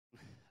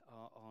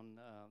on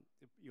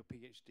your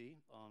PhD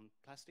on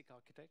plastic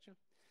architecture.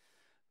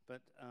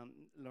 But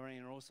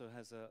Lorena also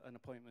has an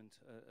appointment,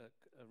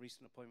 a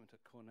recent appointment at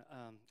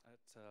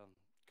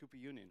Cooper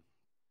Union.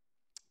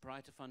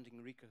 Prior to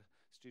funding RICA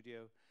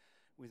Studio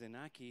with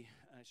Iñaqui,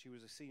 she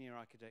was a senior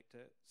architect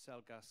at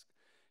Salgas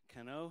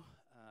Cano,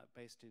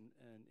 based in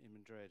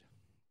Madrid.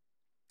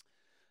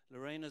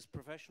 Lorena's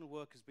professional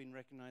work has been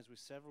recognized with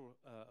several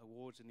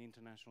awards in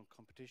international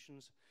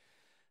competitions,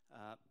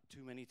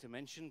 too many to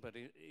mention, but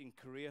in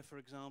Korea, for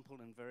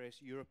example, and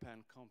various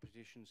European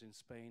competitions in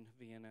Spain,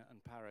 Vienna,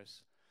 and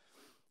Paris.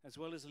 As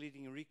well as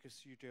leading a RICA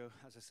Studio,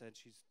 as I said,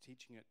 she's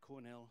teaching at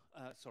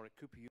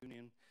Cooper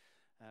Union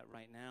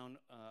right now,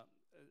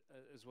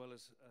 as well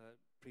as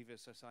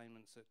previous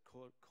assignments at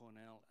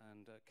Cornell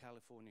and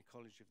California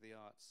College of the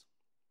Arts.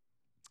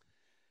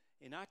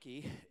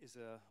 Iñaqui is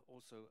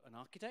also an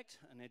architect,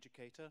 an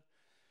educator,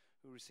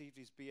 who received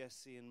his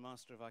BSc and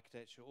Master of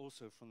Architecture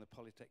also from the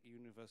Polytechnic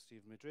University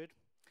of Madrid,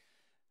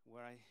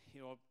 where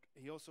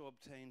he also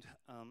obtained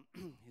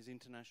his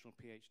international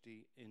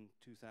PhD in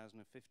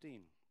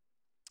 2015.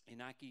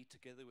 Iñaqui,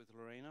 together with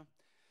Lorena,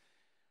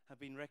 have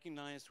been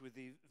recognized with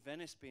the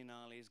Venice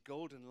Biennale's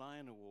Golden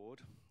Lion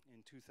Award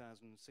in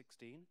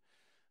 2016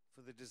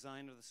 for the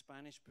design of the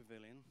Spanish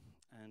Pavilion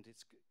and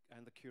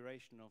the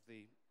curation of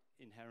the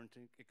inherent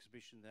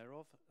exhibition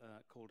thereof,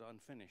 called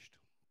Unfinished.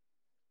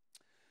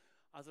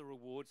 Other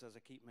awards, as I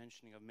keep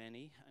mentioning, are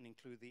many and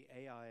include the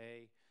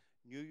AIA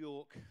New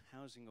York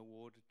Housing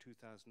Award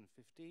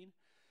 2015,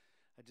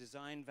 a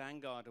Design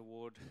Vanguard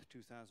Award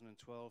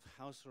 2012,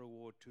 Hauser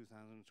Award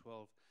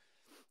 2012,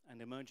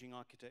 and Emerging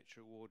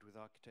Architecture Award with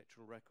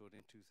Architectural Record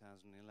in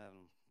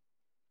 2011.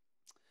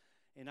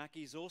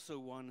 Iñaqui's also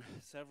won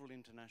several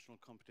international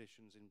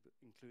competitions,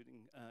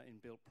 including in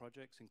built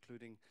projects,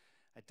 including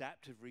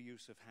adaptive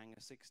reuse of Hangar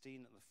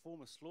 16 at the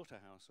former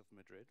slaughterhouse of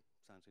Madrid.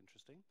 Sounds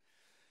interesting.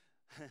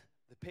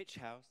 The pitch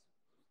house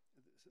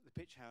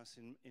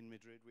in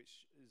Madrid,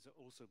 which is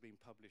also being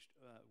published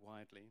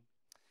widely.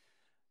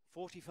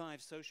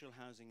 45 social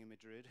housing in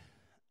Madrid,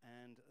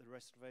 and the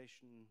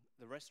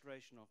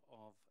restoration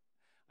of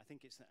I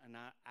think it's an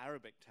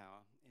Arabic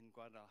tower in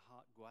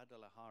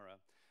Guadalajara,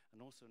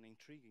 and also an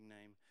intriguing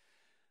name,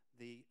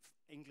 the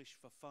English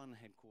for Fun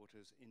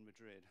headquarters in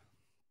Madrid.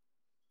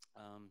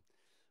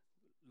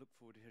 Look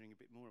forward to hearing a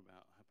bit more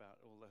about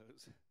all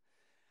those.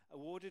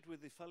 Awarded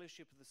with the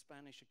Fellowship of the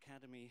Spanish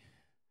Academy,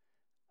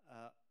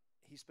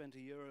 he spent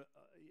a year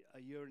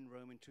in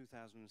Rome in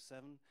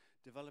 2007,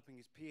 developing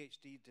his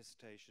PhD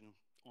dissertation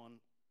on,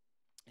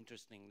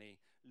 interestingly,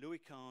 Louis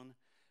Kahn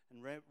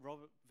and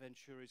Robert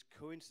Venturi's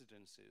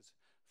coincidences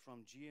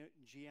from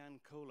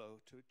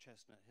Giancolo to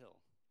Chestnut Hill.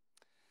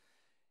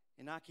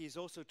 Iñaqui is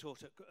also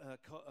taught at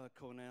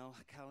Cornell,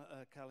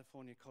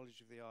 California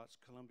College of the Arts,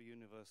 Columbia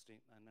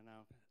University, and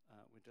now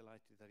we're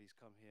delighted that he's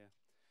come here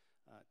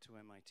to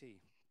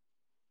MIT.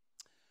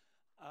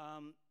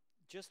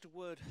 Just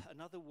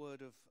another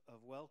word of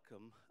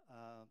welcome.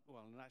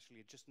 Well, and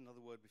actually, just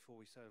another word before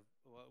we sort of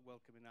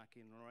welcome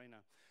Iñaqui and Lorena.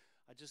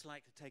 I'd just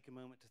like to take a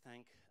moment to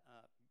thank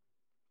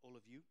all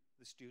of you,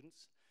 the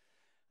students,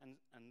 and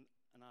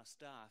our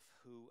staff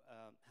who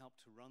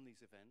helped to run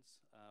these events.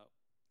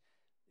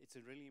 It's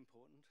really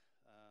important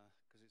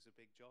because it's a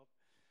big job,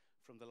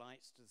 from the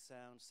lights to the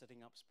sound,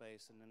 setting up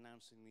space, and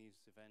announcing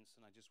these events.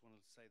 And I just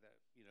wanted to say that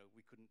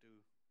we couldn't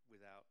do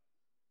without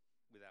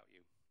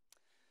you.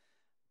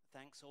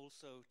 Thanks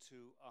also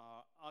to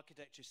our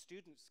Architecture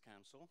Students'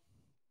 Council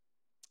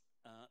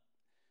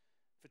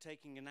for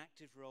taking an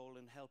active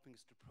role in helping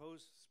us to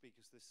propose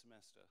speakers this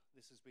semester.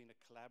 This has been a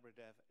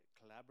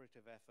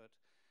collaborative effort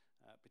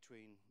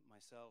between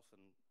myself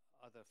and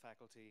other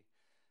faculty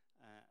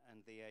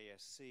and the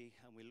ASC,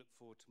 and we look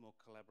forward to more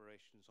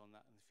collaborations on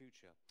that in the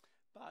future.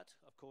 But,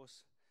 of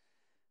course,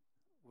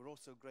 we're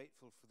also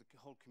grateful for the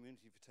whole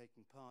community for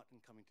taking part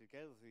and coming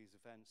together for these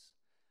events.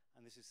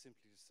 And this is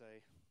simply to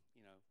say,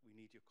 we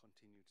need your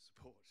continued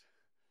support.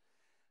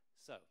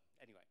 So,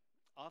 anyway,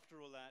 after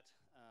all that,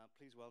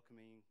 please welcome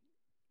me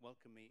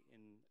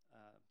in,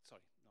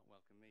 sorry, not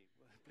welcome me.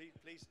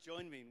 Please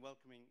join me in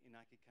welcoming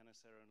Iñaqui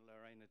Carnicero and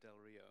Lorena del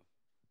Río.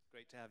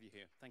 Great to have you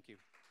here. Thank you.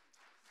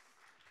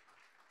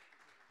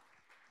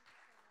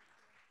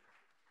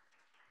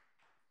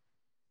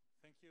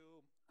 Thank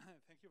you.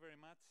 Thank you very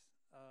much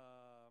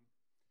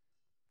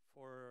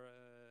for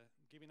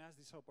giving us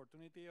this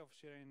opportunity of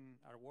sharing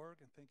our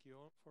work, and thank you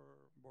all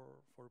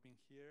for being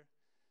here.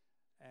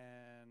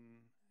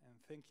 And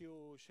thank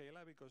you,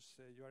 Sheila, because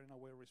you are in a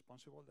way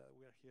responsible that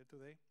we are here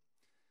today.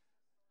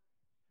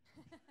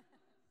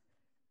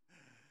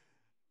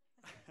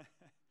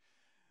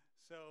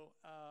 So,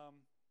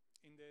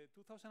 in the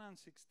 2016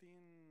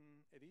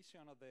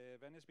 edition of the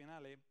Venice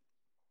Biennale,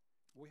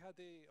 we had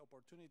the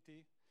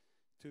opportunity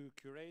to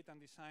curate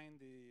and design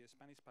the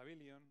Spanish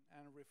Pavilion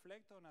and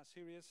reflect on a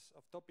series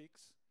of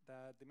topics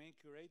that the main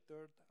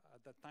curator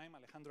at that time,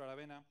 Alejandro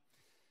Aravena,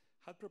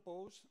 had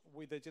proposed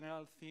with the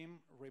general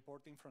theme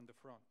reporting from the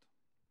front.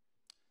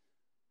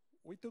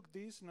 we took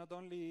this not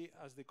only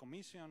as the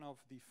commission of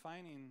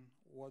defining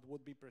what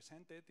would be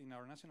presented in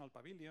our national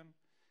pavilion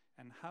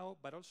and how,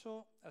 but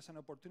also as an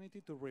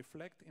opportunity to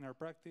reflect in our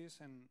practice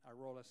and our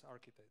role as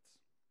architects.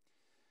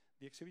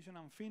 The exhibition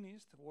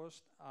Unfinished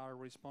was our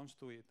response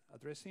to it,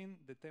 addressing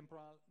the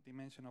temporal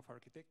dimension of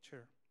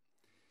architecture.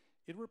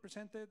 It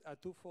represented a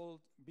twofold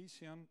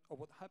vision of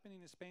what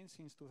happened in Spain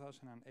since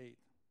 2008.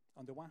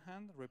 On the one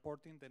hand,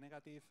 reporting the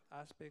negative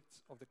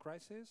aspects of the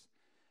crisis,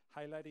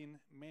 highlighting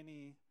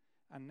many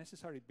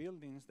unnecessary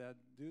buildings that,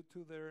 due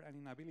to their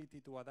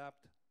inability to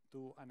adapt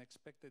to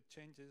unexpected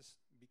changes,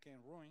 became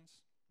ruins.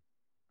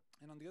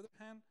 And on the other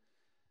hand,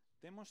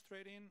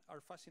 demonstrating our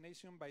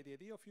fascination by the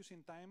idea of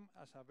using time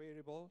as a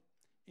variable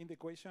in the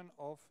equation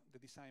of the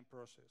design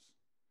process.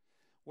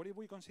 What if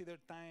we consider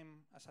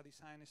time as a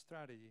design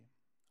strategy?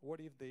 What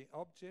if the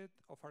object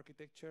of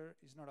architecture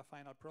is not a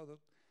final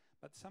product,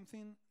 but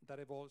something that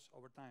evolves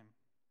over time?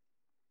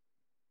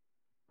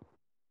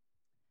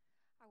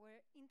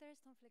 Our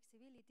interest on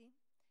flexibility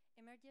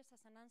emerges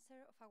as an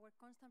answer of our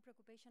constant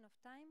preoccupation of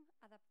time,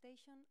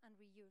 adaptation, and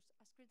reuse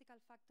as critical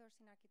factors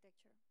in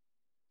architecture.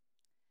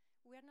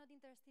 We are not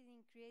interested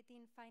in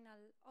creating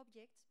final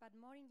objects, but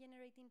more in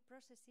generating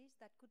processes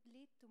that could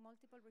lead to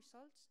multiple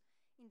results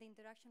in the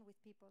interaction with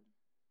people.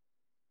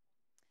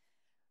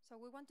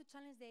 So we want to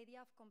challenge the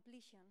idea of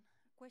completion,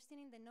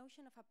 questioning the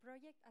notion of a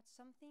project as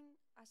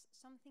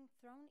something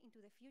thrown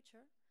into the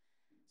future,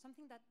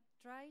 something that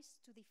tries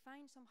to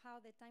define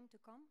somehow the time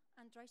to come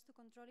and tries to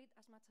control it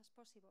as much as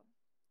possible,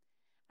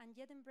 and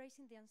yet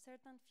embracing the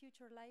uncertain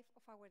future life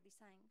of our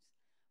designs,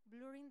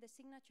 blurring the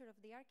signature of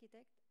the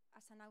architect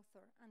as an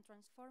author and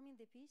transforming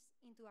the piece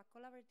into a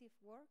collaborative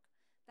work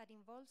that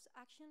involves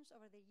actions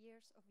over the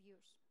years of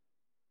use.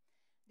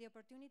 The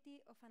opportunity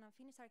of an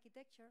unfinished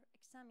architecture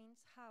examines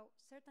how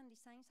certain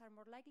designs are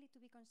more likely to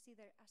be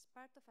considered as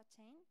part of a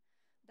chain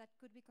that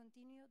could be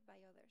continued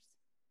by others.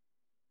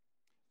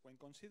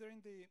 When considering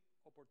the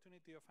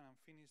opportunity of an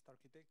unfinished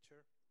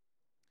architecture,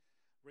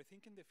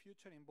 rethinking the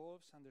future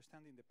involves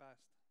understanding the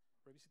past,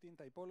 revisiting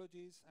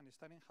typologies, and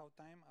studying how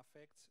time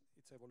affects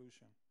its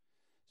evolution.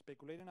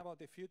 Speculating about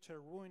the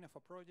future ruin of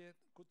a project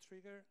could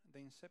trigger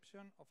the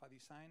inception of a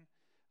design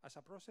as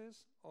a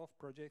process of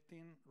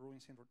projecting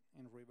ruins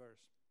in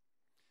reverse.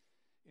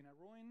 In a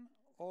ruin,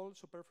 all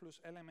superfluous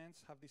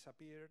elements have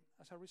disappeared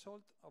as a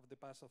result of the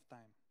pass of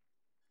time.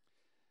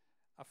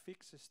 A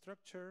fixed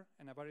structure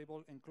and a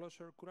variable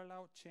enclosure could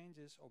allow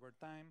changes over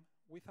time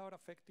without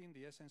affecting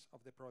the essence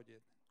of the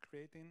project,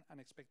 creating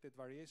unexpected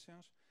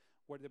variations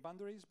where the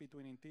boundaries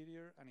between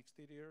interior and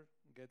exterior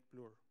get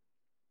blurred.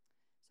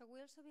 So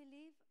we also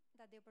believe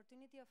that the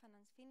opportunity of an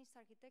unfinished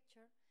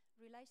architecture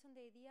relies on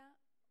the idea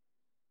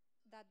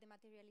that the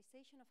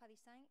materialization of a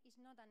design is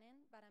not an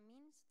end, but a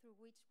means through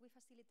which we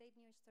facilitate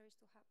new stories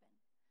to happen.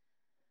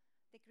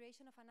 The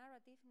creation of a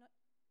narrative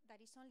that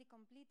is only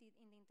completed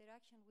in the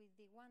interaction with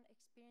the one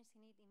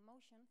experiencing it in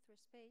motion through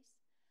space,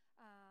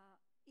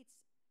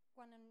 it's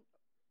one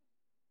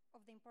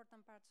of the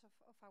important parts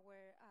of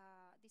our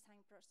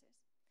design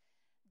process.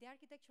 The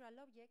architectural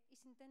object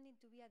is intended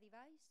to be a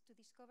device to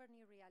discover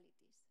new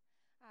realities,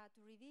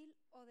 to reveal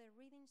other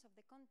readings of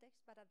the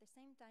context, but at the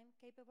same time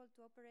capable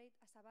to operate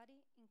as a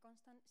body in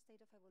constant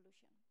state of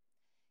evolution,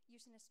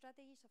 using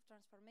strategies of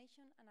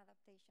transformation and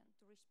adaptation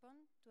to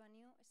respond to a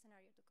new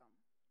scenario to come.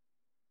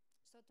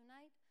 So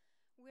tonight,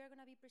 we are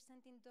going to be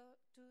presenting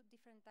two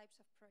different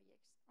types of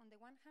projects. On the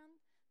one hand,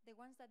 the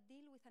ones that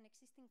deal with an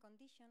existing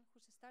condition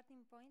whose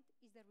starting point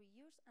is the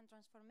reuse and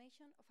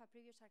transformation of a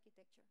previous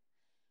architecture.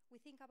 We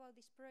think about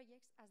these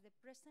projects as the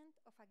present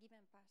of a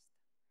given past.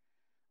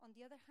 On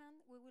the other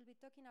hand, we will be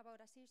talking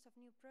about a series of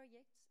new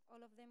projects,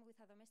 all of them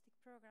with a domestic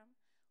program,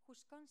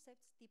 whose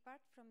concepts depart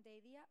from the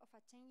idea of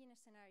a changing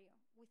scenario.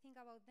 We think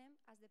about them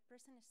as the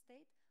present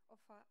state of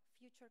a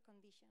future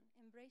condition,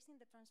 embracing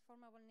the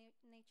transformable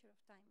nature of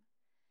time.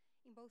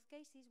 In both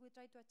cases, we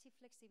try to achieve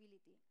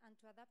flexibility and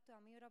to adapt to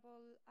a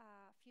mutable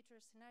future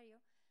scenario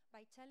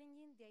by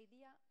challenging the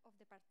idea of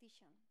the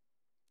partition.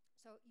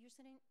 So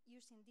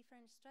using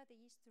different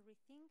strategies to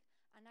rethink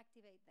and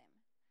activate them.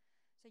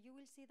 So you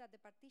will see that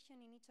the partition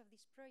in each of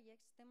these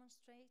projects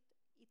demonstrate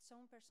its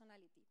own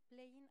personality,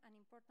 playing an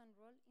important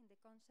role in the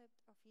concept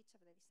of each of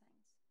the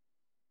designs.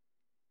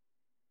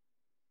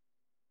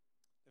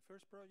 The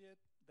first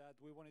project that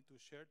we wanted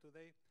to share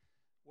today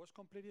was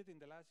completed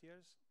in the last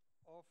years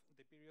of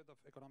the period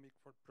of economic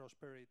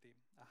prosperity.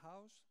 A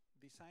house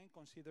designed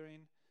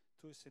considering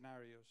two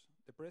scenarios.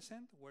 The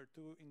present, where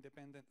two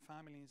independent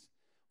families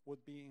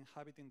would be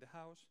inhabiting the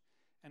house,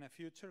 and a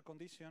future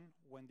condition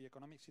when the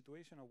economic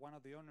situation of one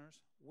of the owners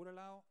would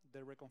allow the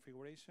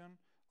reconfiguration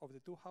of the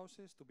two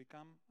houses to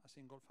become a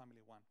single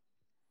family one.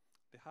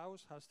 The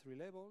house has 3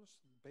 levels: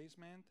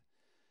 basement,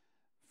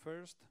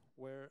 first,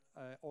 where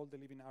all the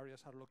living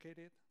areas are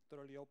located,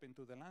 totally open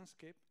to the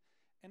landscape,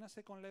 and a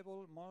second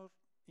level, more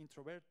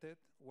introverted,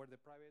 where the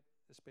private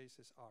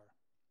spaces are.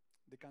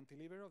 The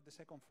cantilever of the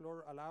second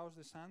floor allows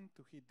the sun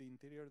to hit the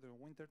interior during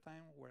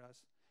wintertime,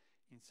 whereas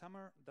in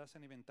summer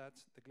doesn't even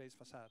touch the glazed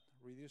facade,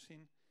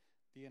 reducing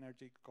the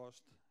energy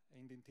cost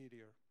in the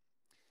interior.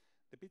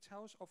 The beach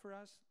house offers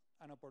us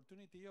an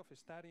opportunity of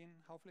studying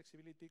how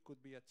flexibility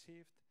could be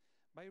achieved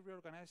by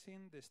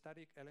reorganizing the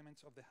static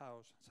elements of the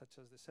house, such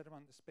as the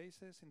servant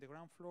spaces in the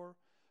ground floor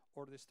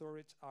or the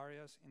storage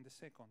areas in the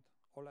second,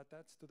 all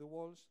attached to the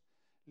walls,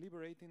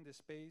 liberating the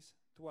space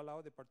to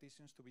allow the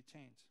partitions to be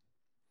changed.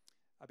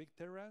 A big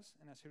terrace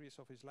and a series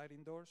of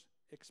sliding doors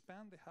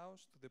expand the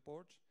house to the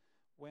porch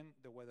when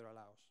the weather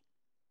allows.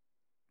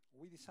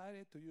 We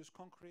decided to use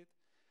concrete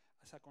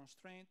as a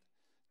constraint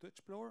to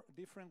explore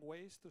different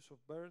ways to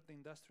subvert the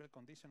industrial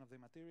condition of the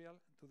material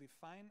to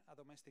define a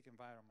domestic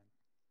environment.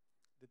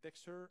 The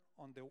texture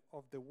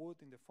of the wood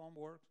in the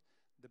formwork,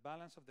 the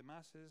balance of the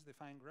masses,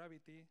 define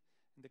gravity,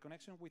 and the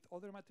connection with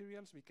other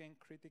materials became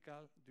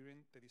critical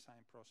during the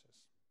design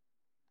process.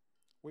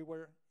 We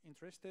were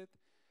interested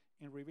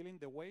in revealing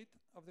the weight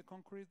of the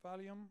concrete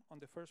volume on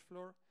the first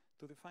floor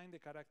to define the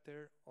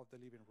character of the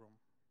living room.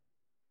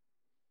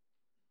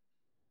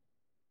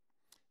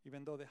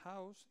 Even though the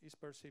house is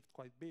perceived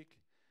quite big,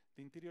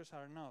 the interiors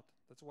are not.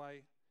 That's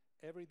why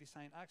every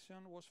design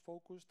action was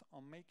focused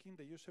on making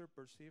the user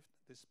perceive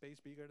the space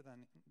bigger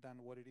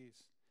than what it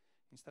is.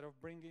 Instead of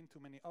bringing too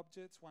many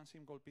objects, one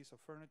single piece of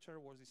furniture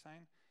was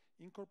designed,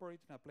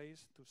 incorporating a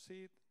place to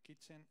sit,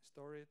 kitchen,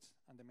 storage,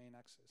 and the main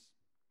access.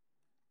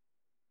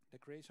 The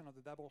creation of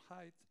the double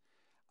height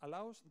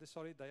allows the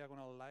solid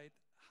diagonal light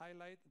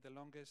highlight the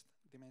longest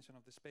dimension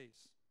of the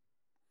space.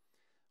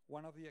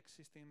 One of the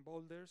existing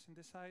boulders in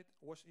the site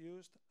was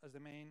used as the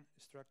main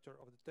structure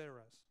of the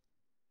terrace.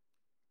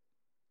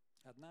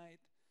 At night,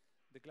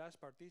 the glass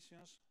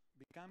partitions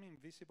become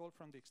invisible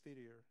from the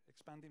exterior,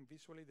 expanding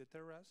visually the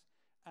terrace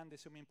and the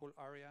swimming pool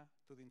area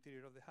to the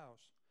interior of the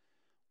house.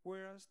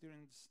 Whereas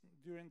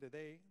during the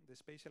day, the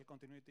spatial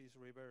continuity is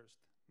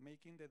reversed,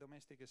 making the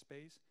domestic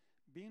space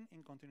being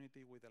in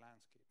continuity with the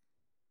landscape.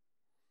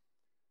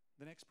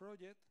 The next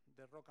project,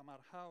 the Rocamar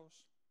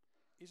House,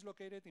 is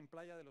located in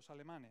Playa de los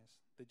Alemanes,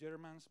 the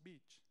Germans'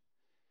 beach,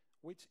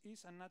 which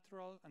is a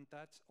natural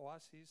untouched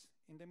oasis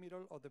in the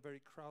middle of the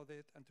very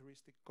crowded and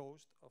touristic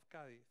coast of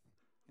Cádiz,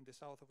 in the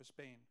south of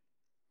Spain.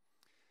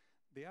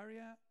 The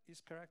area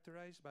is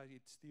characterized by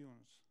its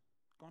dunes,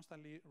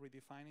 constantly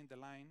redefining the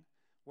line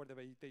where the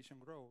vegetation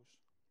grows.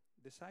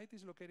 The site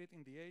is located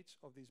in the edge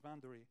of this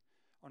boundary,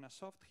 on a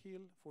soft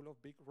hill full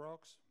of big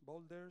rocks,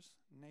 boulders,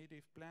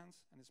 native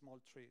plants, and small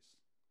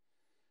trees.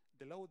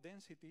 The low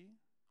density,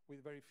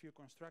 with very few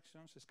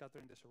constructions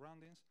scattered in the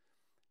surroundings,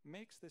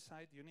 makes the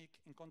site unique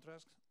in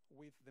contrast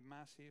with the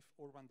massive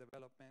urban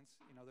developments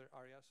in other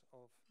areas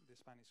of the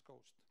Spanish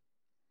coast.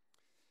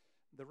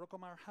 The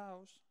Rocamar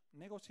House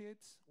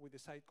negotiates with the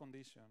site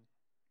condition,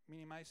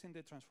 minimizing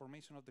the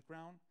transformation of the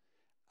ground,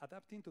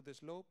 adapting to the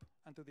slope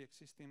and to the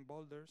existing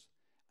boulders,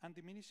 and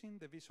diminishing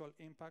the visual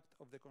impact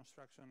of the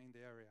construction in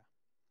the area.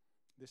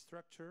 The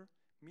structure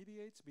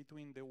mediates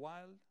between the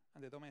wild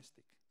and the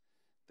domestic,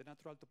 the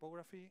natural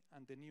topography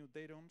and the new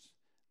datums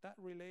that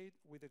relate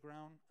with the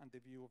ground and the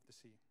view of the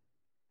sea.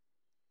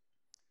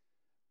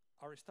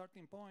 Our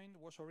starting point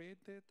was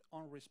oriented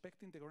on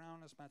respecting the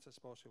ground as much as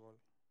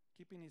possible,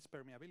 keeping its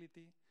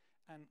permeability,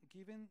 and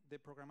given the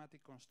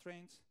programmatic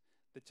constraints,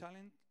 the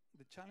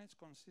challenge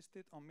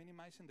consisted on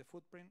minimizing the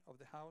footprint of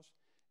the house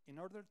in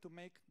order to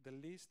make the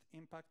least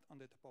impact on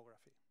the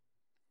topography.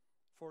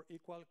 4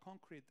 equal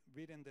concrete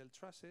Vierendeel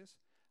trusses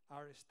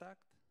are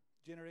stacked,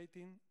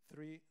 generating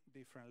 3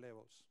 different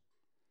levels.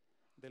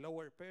 The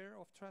lower pair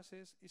of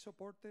trusses is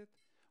supported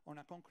on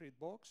a concrete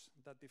box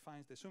that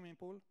defines the swimming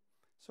pool,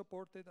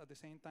 supported at the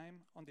same time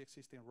on the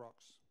existing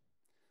rocks.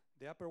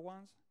 The upper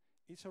ones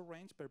is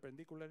arranged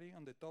perpendicularly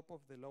on the top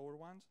of the lower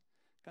ones,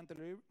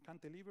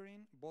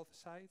 cantilevering both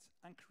sides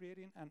and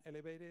creating an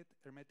elevated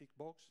hermetic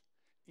box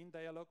in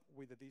dialogue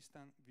with the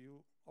distant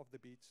view of the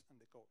beach and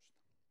the coast.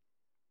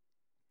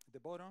 The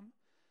bottom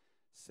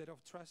set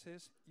of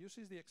trusses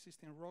uses the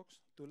existing rocks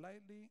to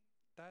lightly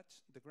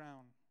touch the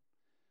ground,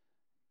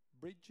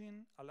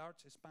 bridging a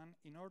large span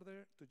in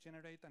order to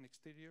generate an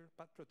exterior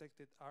but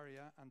protected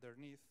area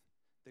underneath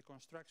the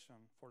construction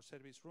for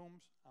service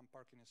rooms and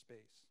parking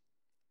space.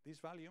 This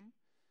volume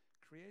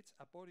creates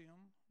a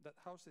podium that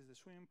houses the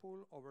swimming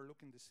pool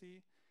overlooking the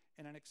sea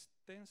and an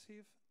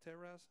extensive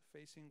terrace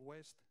facing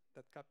west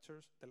that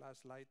captures the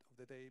last light of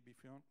the day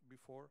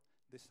before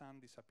the sun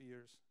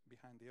disappears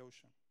behind the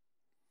ocean.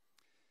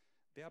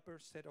 The upper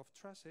set of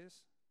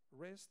trusses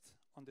rests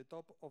on the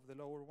top of the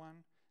lower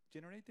one,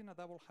 generating a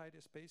double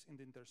height space in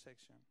the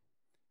intersection,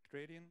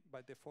 created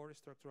by the 4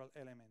 structural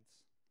elements.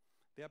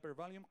 The upper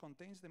volume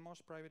contains the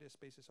most private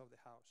spaces of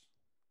the house.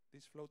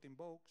 This floating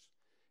box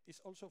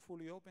is also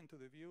fully open to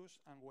the views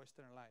and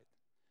western light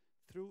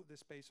through the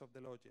space of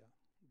the loggia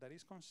that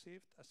is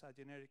conceived as a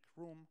generic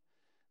room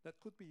that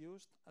could be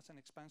used as an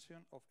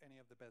expansion of any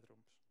of the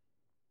bedrooms.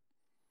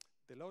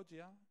 The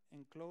loggia,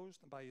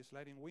 enclosed by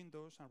sliding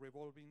windows and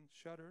revolving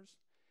shutters,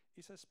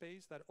 is a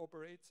space that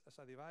operates as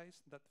a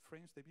device that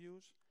frames the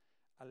views,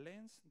 a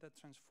lens that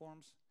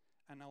transforms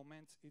and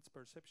augments its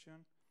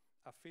perception,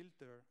 a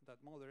filter that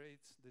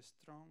moderates the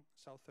strong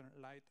southern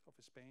light of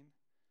Spain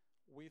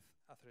with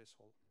a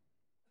threshold.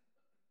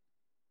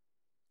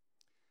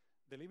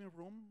 The living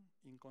room,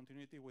 in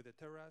continuity with the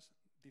terrace,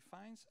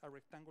 defines a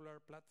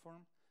rectangular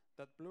platform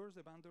that blurs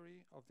the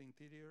boundary of the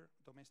interior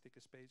domestic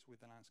space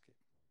with the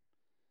landscape.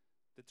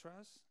 The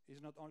truss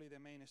is not only the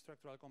main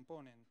structural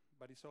component,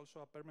 but is also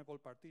a permeable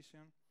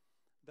partition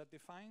that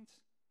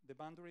defines the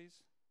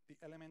boundaries, the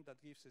element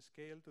that gives a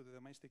scale to the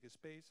domestic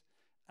space,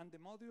 and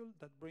the module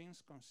that brings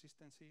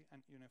consistency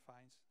and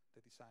unifies the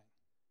design.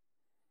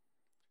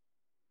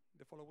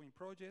 The following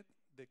project,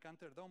 the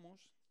Canter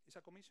Domus, is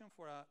a commission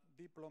for a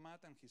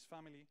diplomat and his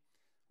family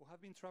who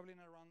have been traveling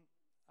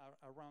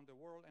around the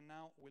world and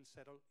now will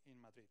settle in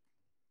Madrid.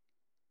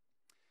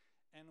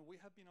 And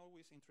we have been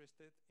always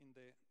interested in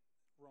the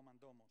Roman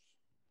domus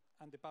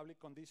and the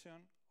public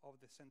condition of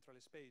the central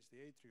space,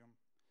 the atrium,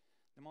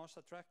 the most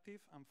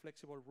attractive and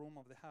flexible room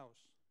of the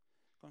house,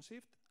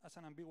 conceived as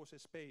an ambiguous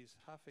space,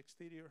 half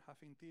exterior, half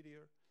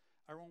interior,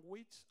 around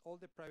which all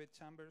the private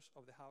chambers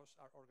of the house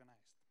are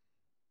organized.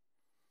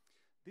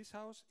 This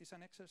house is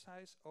an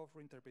exercise of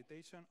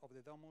reinterpretation of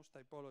the domus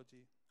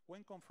typology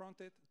when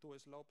confronted to a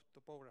sloped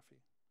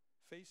topography,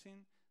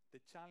 facing the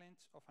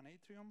challenge of an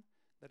atrium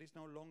that is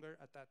no longer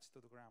attached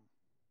to the ground.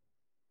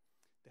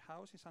 The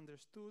house is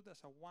understood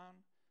as a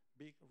one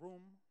big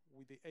room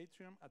with the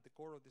atrium at the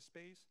core of the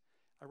space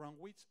around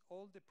which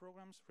all the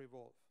programs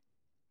revolve.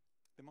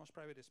 The most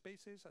private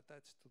spaces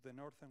attached to the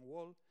northern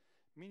wall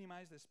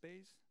minimize the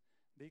space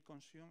they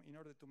consume in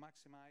order to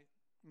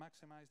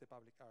maximize the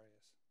public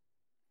areas.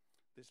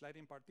 The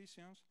sliding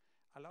partitions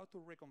allow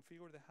to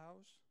reconfigure the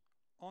house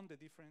on the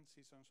different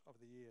seasons of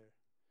the year.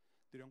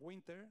 During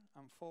winter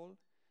and fall,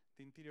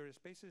 the interior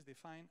spaces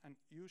define an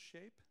U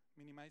shape,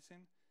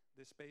 minimizing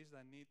the space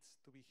that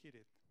needs to be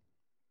heated.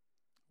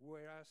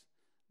 Whereas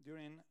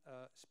during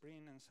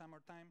spring and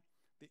summertime,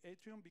 the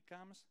atrium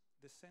becomes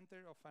the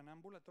center of an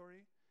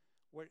ambulatory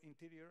where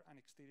interior and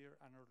exterior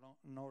are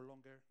no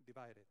longer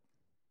divided.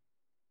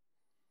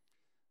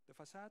 The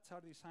facades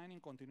are designed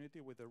in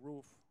continuity with the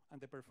roof, and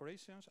the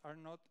perforations are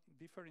not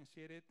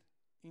differentiated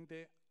in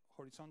the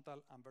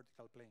horizontal and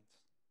vertical planes.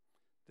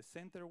 The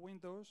center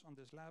windows on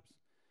the slabs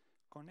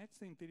connects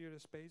the interior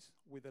space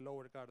with the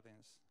lower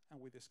gardens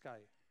and with the sky,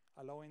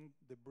 allowing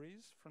the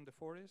breeze from the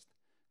forest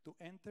to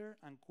enter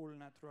and cool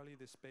naturally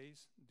the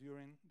space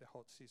during the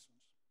hot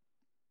seasons.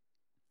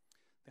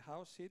 The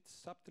house sits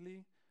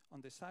subtly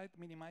on the side,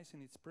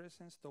 minimizing its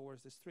presence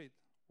towards the street,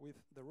 with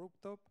the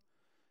rooftop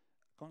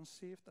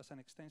conceived as an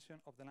extension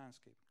of the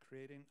landscape,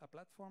 creating a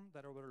platform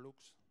that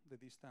overlooks the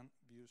distant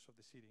views of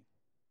the city.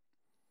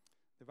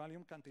 The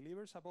volume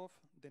cantilevers above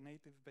the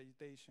native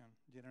vegetation,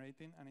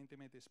 generating an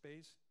intimate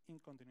space in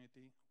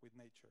continuity with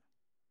nature.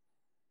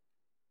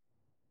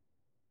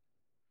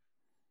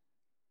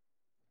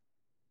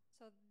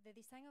 So the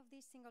design of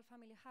this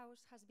single-family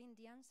house has been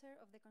the answer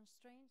of the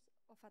constraints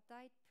of a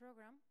tight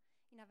program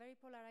in a very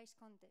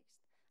polarized context,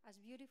 as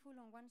beautiful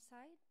on one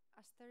side,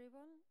 as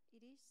terrible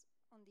it is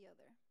on the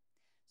other.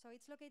 So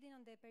it's located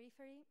on the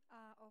periphery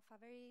of a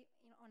very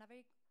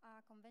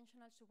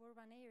conventional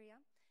suburban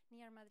area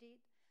near Madrid,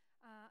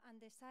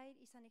 and the side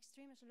is an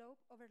extreme slope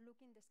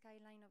overlooking the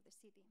skyline of the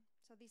city.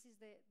 So this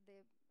is the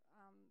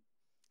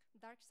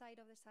dark side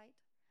of the site,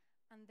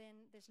 and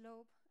then the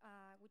slope,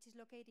 which is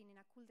located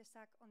in a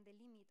cul-de-sac on the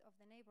limit of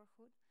the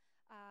neighborhood.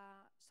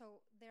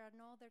 So there are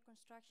no other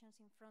constructions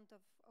in front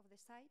of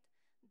the site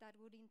that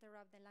would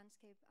interrupt the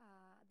landscape,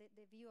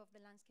 the view of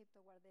the landscape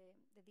toward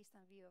the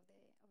distant view of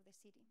the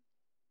city.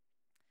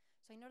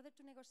 So in order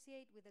to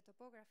negotiate with the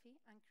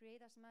topography and create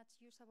as much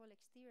usable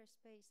exterior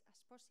space as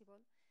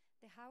possible,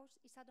 the house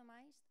is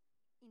atomized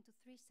into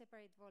 3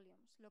 separate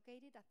volumes,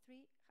 located at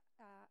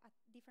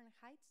different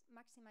heights,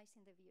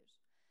 maximizing the views.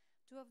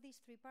 2 of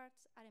these 3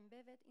 parts are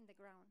embedded in the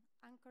ground,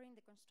 anchoring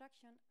the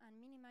construction and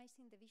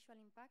minimizing the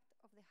visual impact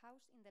of the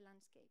house in the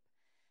landscape.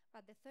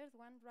 But the 3rd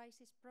one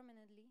rises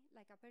prominently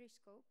like a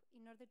periscope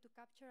in order to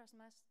capture as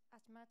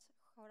much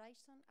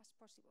horizon as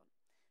possible.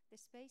 The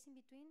space in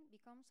between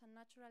becomes a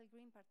natural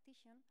green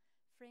partition,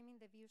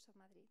 framing the views of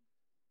Madrid.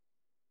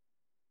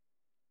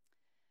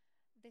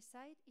 The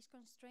site is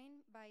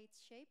constrained by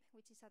its shape,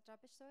 which is a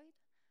trapezoid.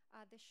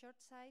 The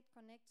short side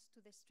connects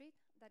to the street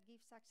that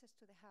gives access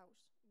to the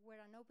house,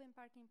 where an open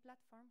parking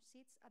platform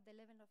sits at the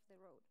level of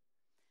the road.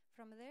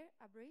 From there,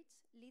 a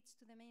bridge leads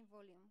to the main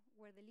volume,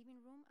 where the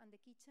living room and the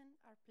kitchen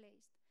are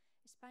placed,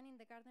 spanning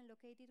the garden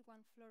located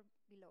 1 floor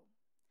below.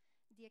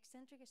 The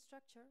eccentric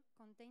structure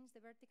contains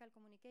the vertical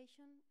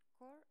communication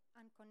core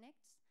and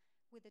connects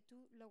with the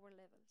 2 lower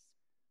levels.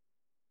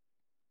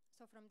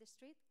 So from the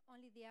street,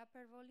 only the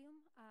upper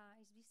volume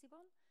is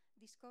visible,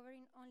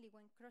 discovering only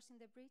when crossing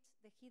the bridge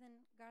the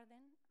hidden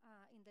garden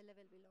in the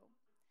level below.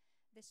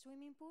 The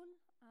swimming pool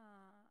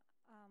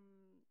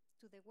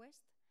to the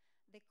west,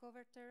 the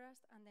covered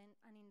terrace, and then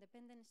an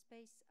independent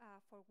space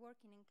for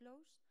working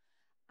enclosed,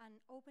 an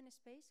open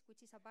space,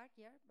 which is a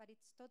backyard, but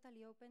it's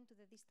totally open to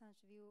the distance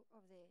view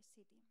of the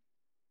city.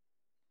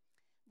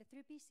 The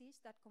 3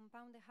 pieces that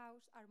compound the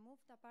house are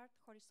moved apart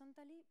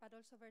horizontally, but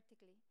also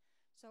vertically.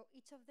 So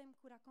each of them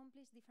could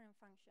accomplish different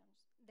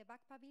functions. The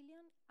back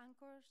pavilion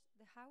anchors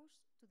the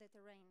house to the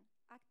terrain,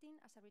 acting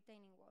as a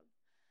retaining wall.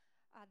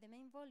 The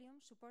main volume,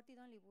 supported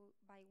only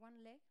by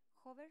one leg,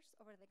 hovers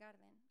over the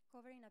garden,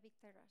 covering a big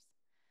terrace.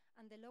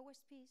 And the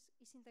lowest piece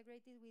is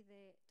integrated with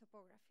the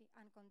topography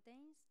and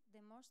contains the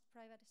most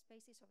private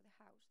spaces of the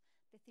house,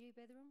 the 3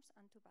 bedrooms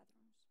and 2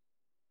 bathrooms.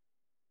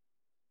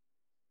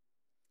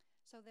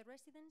 So the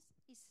residence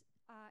is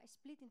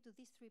split into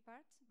these 3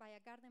 parts by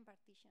a garden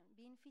partition,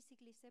 being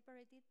physically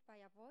separated by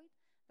a void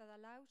that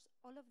allows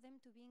all of them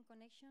to be in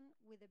connection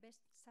with the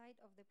best side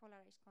of the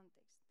polarized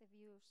context, the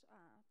views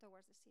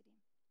towards the city.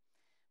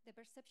 The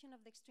perception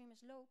of the extreme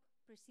slope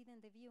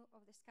preceding the view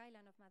of the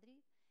skyline of Madrid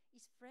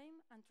is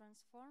framed and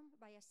transformed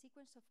by a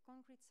sequence of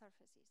concrete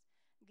surfaces,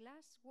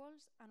 glass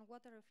walls and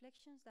water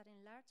reflections that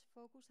enlarge,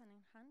 focus and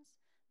enhance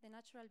the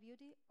natural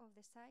beauty of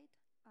the side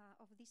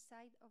of this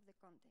side of the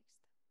context.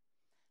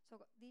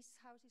 So this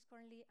house is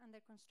currently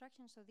under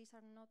construction, so these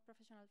are not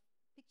professional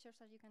pictures,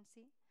 as you can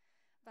see,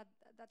 but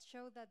that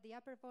show that the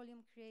upper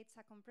volume creates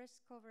a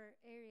compressed cover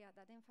area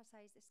that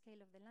emphasizes the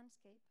scale of the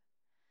landscape,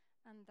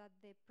 and that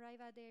the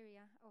private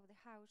area of the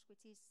house,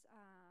 which is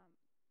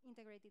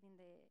integrated in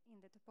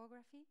the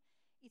topography,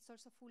 it's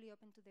also fully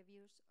open to the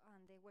views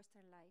and the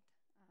western light.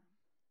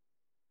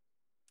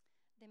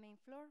 The main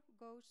floor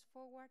goes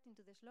forward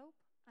into the slope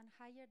and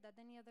higher than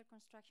any other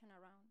construction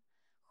around,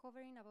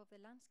 hovering above the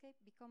landscape,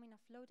 becoming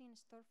a floating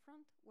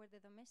storefront where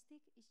the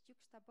domestic is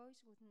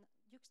juxtaposed with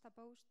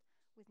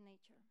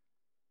nature.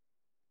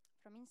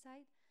 From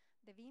inside,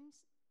 the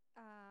beams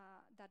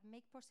that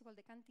make possible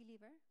the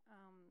cantilever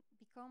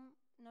become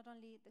not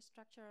only the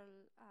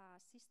structural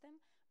system,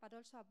 but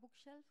also a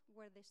bookshelf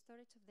where the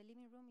storage of the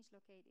living room is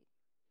located.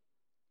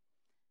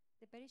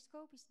 The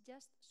periscope is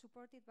just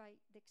supported by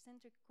the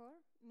eccentric core,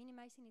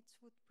 minimizing its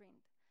footprint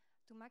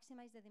to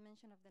maximize the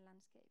dimension of the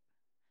landscape,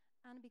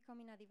 and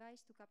becoming a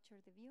device to capture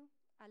the view,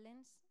 a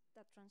lens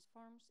that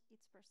transforms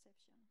its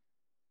perception.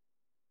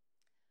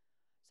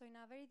 So in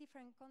a very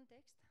different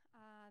context,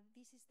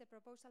 this is the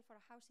proposal for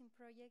a housing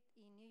project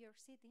in New York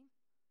City,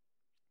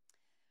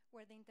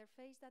 where the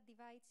interface that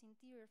divides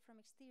interior from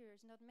exterior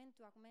is not meant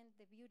to augment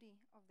the beauty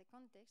of the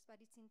context,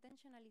 but it's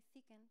intentionally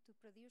thickened to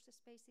produce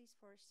spaces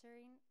for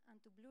sharing and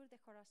to blur the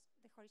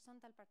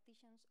horizontal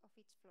partitions of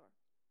each floor.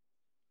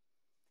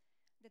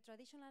 The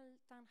traditional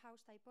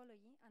townhouse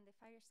typology and the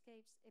fire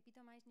escapes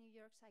epitomize New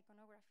York's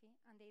iconography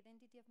and the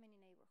identity of many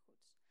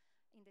neighborhoods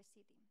in the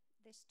city.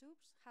 The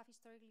stoops have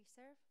historically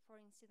served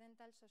for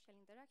incidental social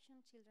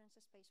interaction, children's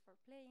space for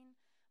playing,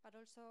 but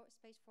also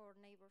space for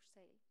neighbors'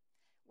 sale,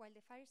 while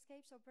the fire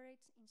escapes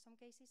operates in some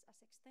cases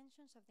as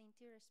extensions of the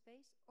interior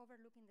space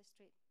overlooking the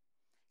street,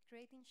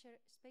 creating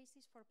shared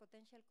spaces for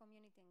potential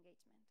community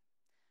engagement.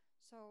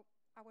 So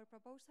our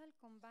proposal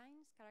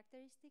combines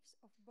characteristics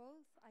of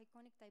both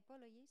iconic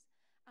typologies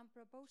and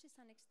proposes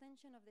an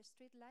extension of the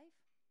street life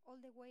all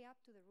the way up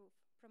to the roof,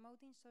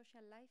 promoting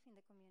social life in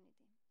the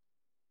community.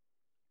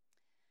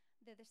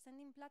 The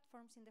descending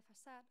platforms in the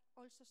facade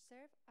also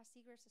serve as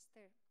egress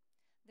stair.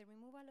 The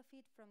removal of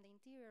it from the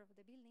interior of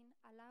the building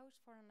allows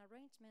for an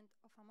arrangement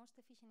of a most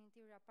efficient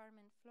interior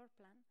apartment floor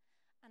plan,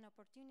 an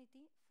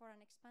opportunity for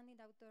an expanded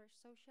outdoor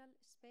social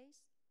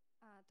space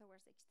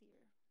towards the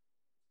exterior.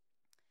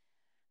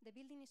 The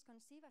building is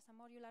conceived as a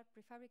modular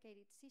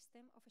prefabricated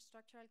system of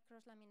structural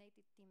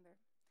cross-laminated timber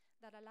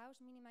that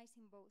allows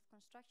minimizing both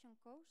construction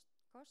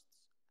costs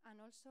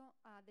and also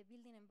the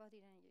building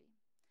embodied energy.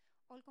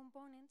 All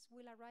components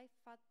will arrive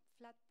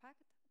flat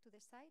packed to the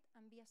site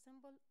and be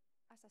assembled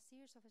as a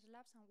series of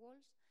slabs and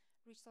walls,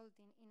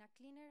 resulting in a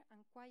cleaner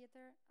and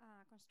quieter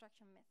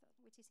construction method,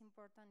 which is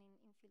important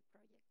in field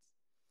projects.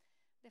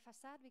 The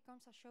facade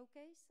becomes a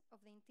showcase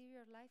of the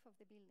interior life of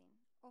the building,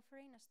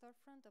 offering a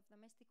storefront of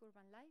domestic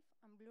urban life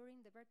and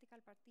blurring the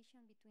vertical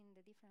partition between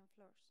the different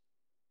floors.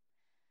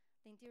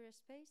 The interior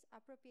space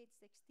appropriates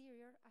the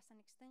exterior as an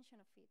extension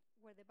of it,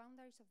 where the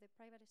boundaries of the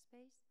private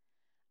space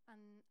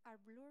are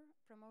blurred,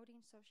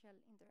 promoting social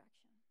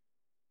interaction.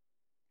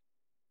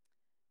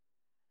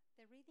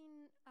 The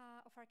reading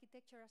of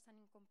architecture as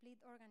an incomplete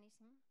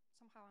organism,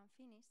 somehow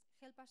unfinished,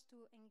 help us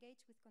to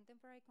engage with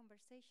contemporary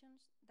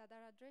conversations that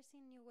are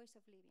addressing new ways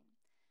of living.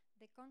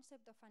 The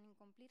concept of an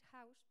incomplete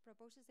house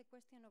proposes the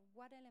question of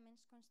what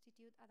elements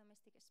constitute a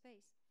domestic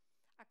space,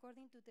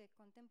 according to the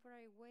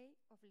contemporary way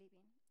of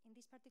living. In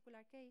this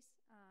particular case,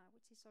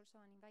 which is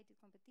also an invited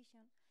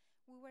competition,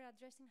 we were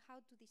addressing how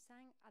to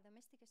design a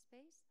domestic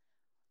space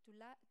to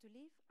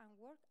live and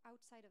work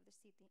outside of the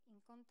city,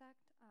 in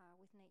contact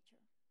with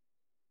nature.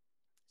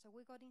 So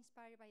we got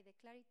inspired by the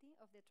clarity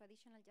of the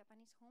traditional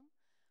Japanese home,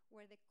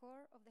 where the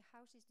core of the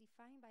house is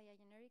defined by a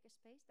generic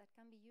space that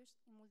can be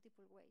used in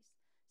multiple ways,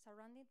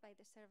 surrounded by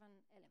the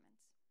servant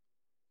elements.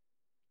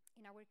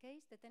 In our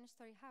case, the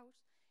 10-story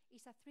house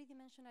is a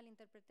three-dimensional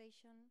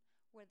interpretation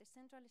where the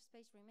central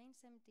space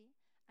remains empty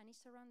and is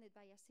surrounded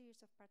by a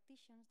series of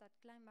partitions that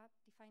climb up,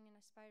 defining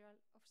a spiral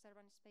of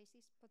servant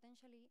spaces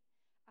potentially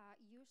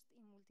used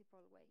in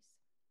multiple ways.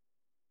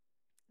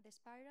 The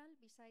spiral,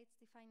 besides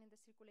defining the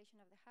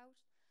circulation of the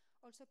house,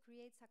 also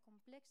creates a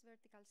complex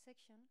vertical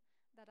section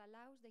that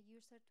allows the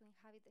user to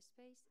inhabit the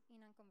space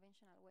in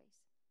unconventional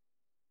ways.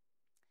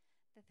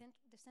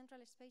 The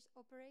central space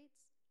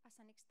operates as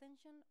an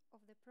extension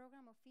of the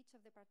program of each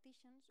of the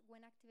partitions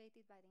when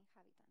activated by the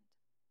inhabitant.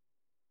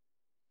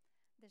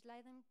 The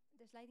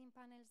sliding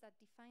panels that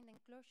define the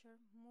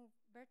enclosure move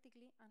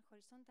vertically and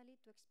horizontally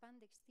to expand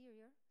the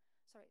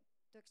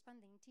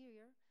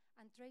interior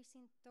and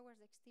tracing towards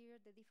the exterior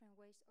the different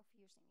ways of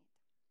using it.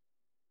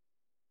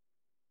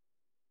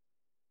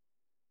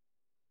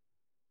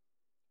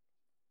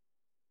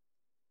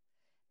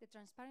 The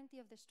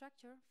transparency of the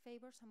structure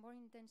favors a more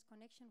intense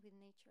connection with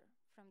nature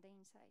from the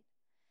inside,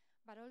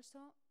 but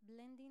also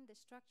blending the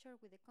structure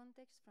with the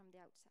context from the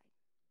outside.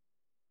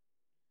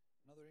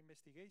 Another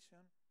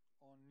investigation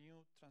on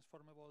new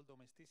transformable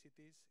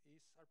domesticities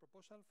is our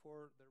proposal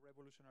for the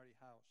revolutionary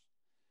house.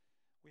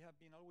 We have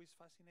been always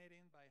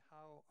fascinated by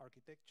how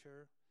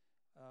architecture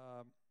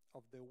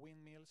of the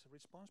windmills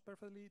responds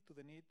perfectly to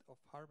the need of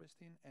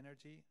harvesting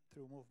energy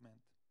through movement.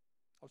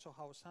 Also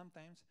how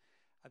sometimes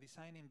a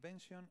design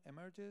invention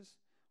emerges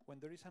when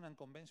there is an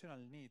unconventional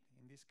need,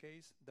 in this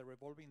case, the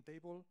revolving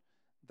table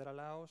that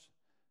allows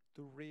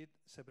to read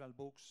several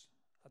books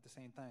at the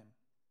same time.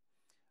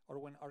 Or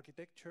when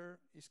architecture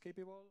is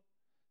capable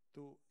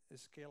to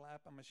scale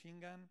up a machine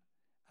gun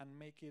and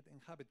make it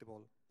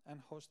inhabitable and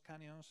host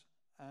canyons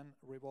and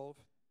revolve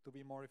to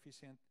be more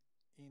efficient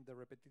in the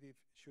repetitive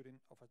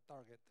shooting of a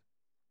target.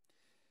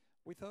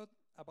 We thought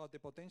about the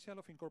potential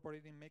of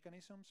incorporating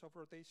mechanisms of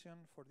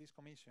rotation for this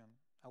commission,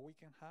 a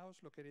weekend house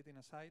located in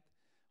a site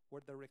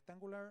where the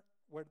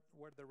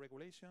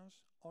regulations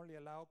only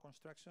allow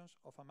constructions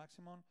of a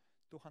maximum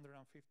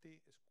 250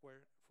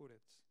 square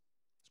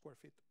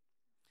feet.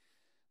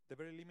 The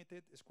very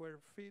limited square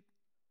feet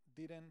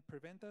didn't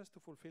prevent us to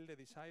fulfill the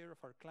desire of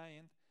our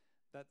client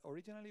that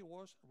originally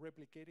was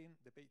replicating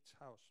the beach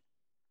house.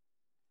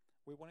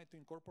 We wanted to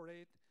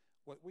incorporate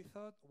what we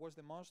thought was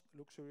the most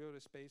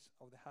luxurious space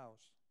of the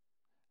house,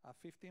 a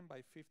 15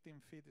 by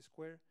 15 feet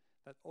square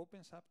that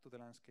opens up to the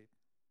landscape.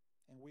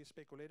 And we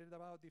speculated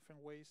about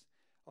different ways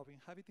of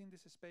inhabiting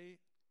this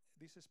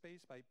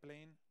space by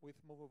playing with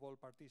movable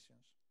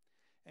partitions.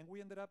 And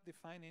we ended up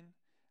defining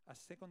a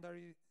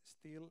secondary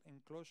steel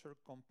enclosure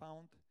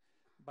compound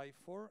by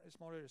 4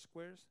 smaller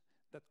squares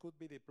that could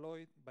be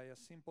deployed by a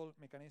simple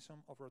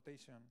mechanism of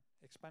rotation,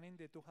 expanding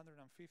the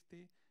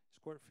 250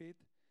 square feet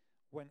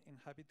when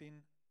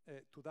inhabiting,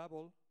 to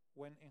double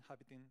when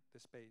inhabiting the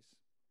space,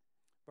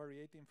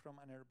 varying from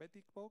an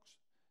hermetic box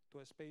to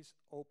a space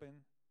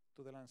open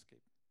to the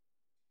landscape.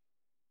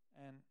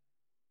 And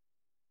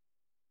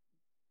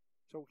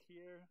so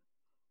here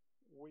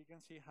we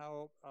can see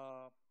how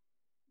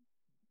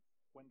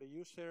when the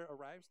user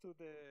arrives to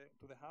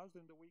the house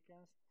during the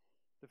weekends,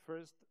 the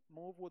first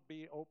move would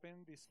be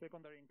open this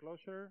secondary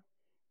enclosure,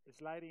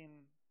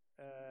 sliding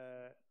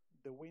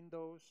the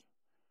windows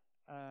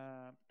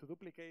to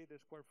duplicate the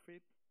square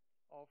feet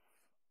of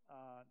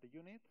the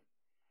unit,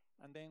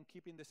 and then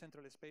keeping the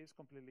central space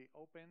completely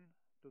open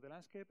to the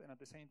landscape, and at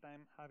the same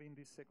time having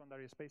these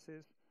secondary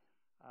spaces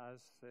as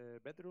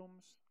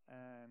bedrooms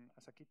and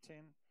as a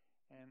kitchen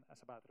and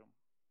as a bathroom.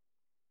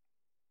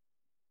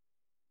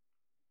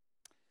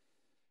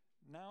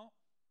 Now,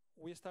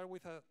 we start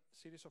with a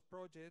series of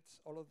projects,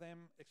 all of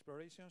them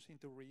explorations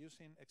into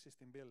reusing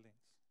existing buildings,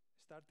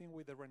 starting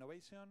with the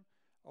renovation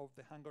of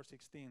the Hangar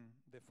 16,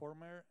 the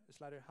former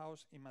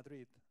slaughterhouse in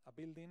Madrid, a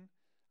building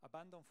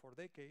abandoned for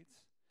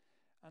decades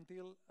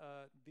until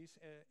this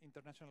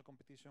international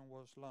competition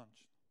was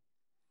launched.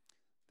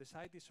 The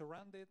site is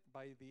surrounded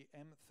by the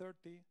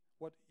M30,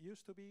 what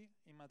used to be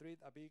in Madrid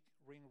a big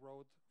ring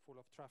road full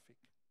of traffic.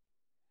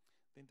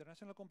 The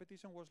international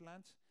competition was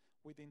launched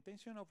with the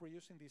intention of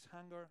reusing this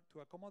hangar to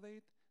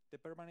accommodate the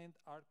permanent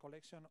art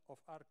collection of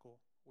ARCO,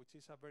 which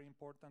is a very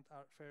important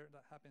art fair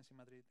that happens in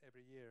Madrid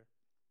every year.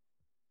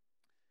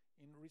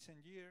 In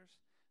recent years,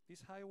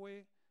 this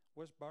highway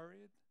was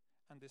buried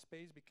and the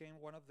space became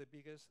one of the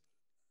biggest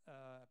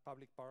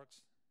public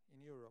parks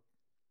in Europe.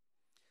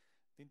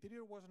 The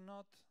interior was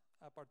not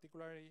a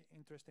particularly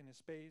interesting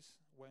space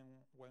when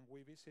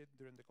we visit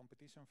during the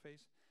competition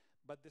phase,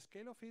 but the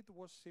scale of it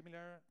was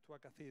similar to a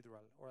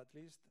cathedral, or at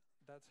least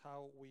that's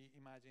how we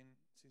imagined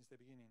since the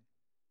beginning.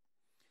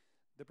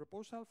 The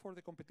proposal for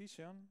the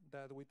competition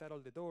that we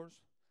titled The Doors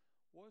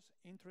was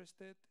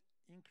interested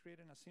in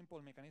creating a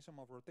simple mechanism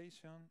of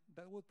rotation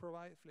that would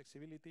provide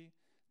flexibility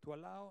to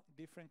allow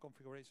different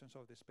configurations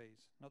of the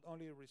space, not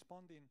only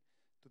responding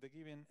to the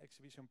given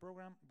exhibition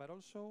program, but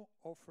also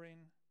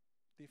offering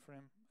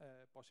different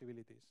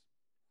possibilities.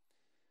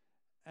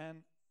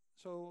 And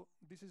so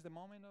this is the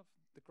moment of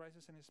the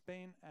crisis in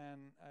Spain,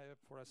 and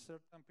for a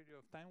certain period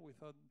of time, we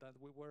thought that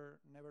we were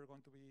never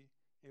going to be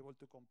able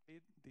to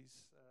complete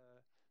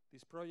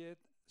this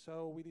project.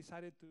 So we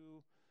decided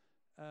to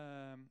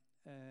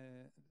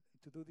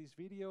do this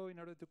video in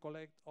order to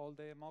collect all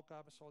the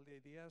mock-ups, all the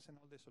ideas, and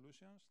all the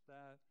solutions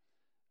that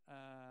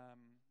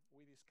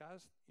we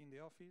discussed in the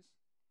office,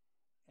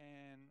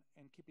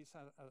 and keep it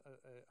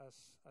as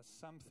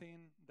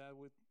something that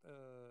would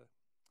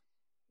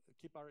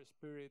keep our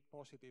spirit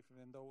positive,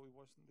 even though it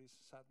was this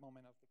sad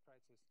moment of the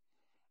crisis.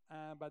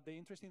 But the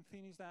interesting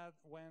thing is that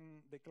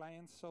when the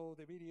clients saw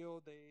the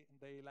video,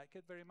 they liked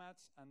it very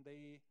much, and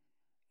they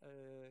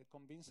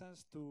convinced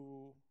us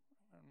to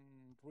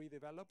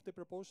redevelop the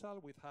proposal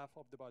with half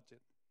of the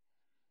budget.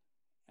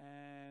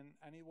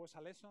 And it was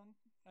a lesson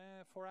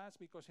for us,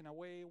 because in a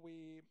way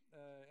we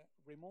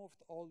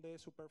removed all the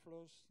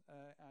superfluous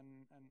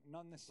and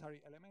not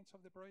necessary elements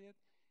of the project,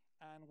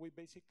 and we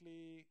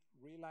basically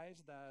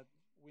realized that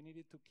we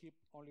needed to keep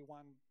only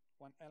one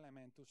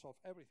element to solve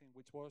everything,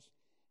 which was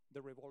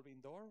the revolving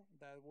door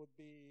that would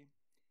be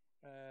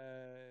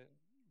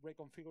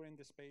reconfiguring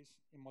the space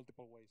in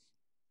multiple ways.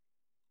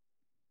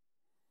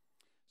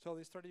 So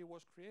the strategy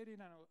was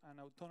creating an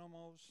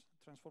autonomous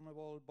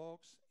transformable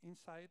box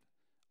inside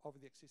of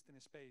the existing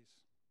space.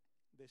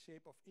 The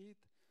shape of it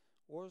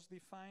was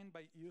defined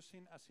by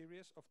using a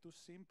series of two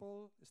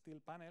simple steel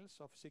panels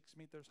of 6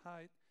 meters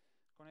height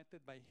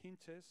connected by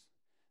hinges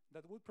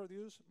that would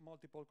produce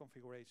multiple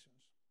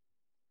configurations.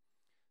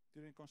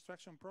 During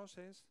construction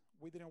process,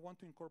 we didn't want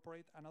to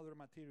incorporate another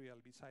material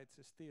besides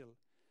steel,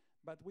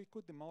 but we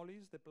could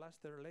demolish the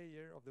plaster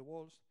layer of the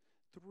walls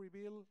to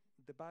reveal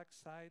the back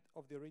side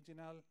of the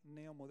original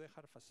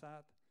neo-mudéjar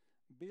facade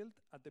built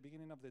at the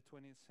beginning of the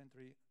 20th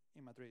century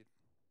in Madrid.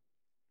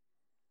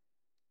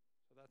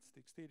 So that's the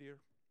exterior.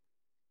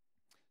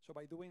 So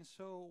by doing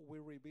so, we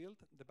rebuilt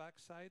the back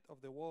side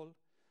of the wall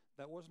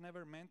that was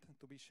never meant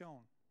to be shown.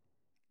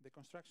 The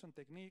construction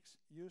techniques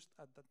used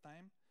at that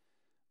time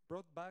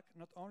brought back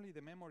not only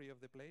the memory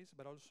of the place,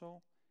 but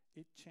also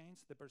it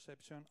changed the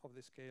perception of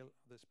the scale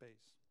of the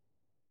space.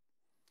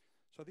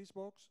 So this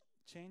box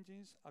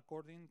changes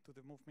according to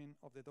the movement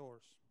of the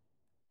doors,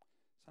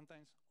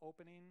 sometimes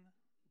opening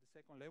the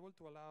second level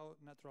to allow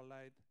natural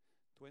light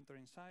to enter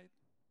inside,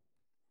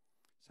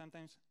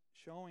 sometimes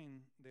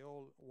showing the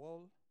old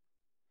wall,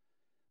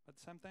 but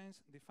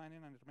sometimes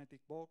defining an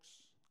hermetic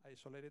box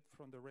isolated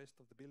from the rest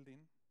of the building.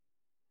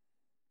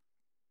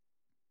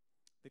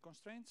 The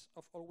constraints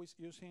of always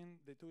using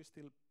the two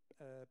steel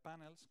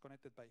panels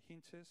connected by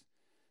hinges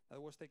that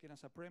was taken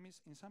as a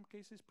premise in some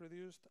cases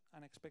produced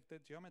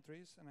unexpected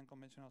geometries and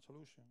unconventional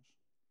solutions.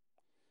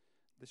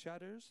 The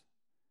shutters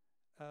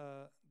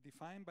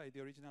defined by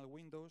the original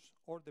windows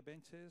or the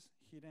benches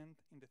hidden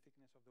in the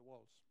thickness of the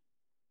walls.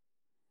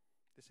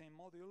 The same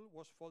module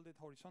was folded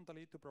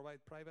horizontally to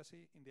provide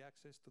privacy in the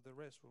access to the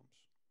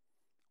restrooms,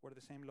 where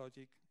the same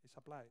logic is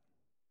applied.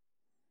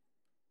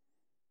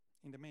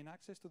 In the main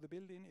access to the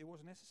building, it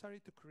was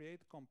necessary to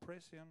create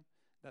compression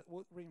that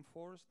would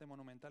reinforce the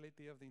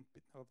monumentality of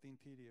the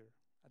interior.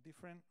 A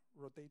different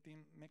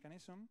rotating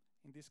mechanism,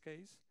 in this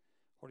case,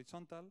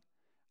 horizontal,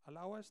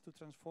 allow us to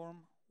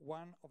transform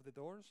one of the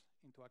doors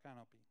into a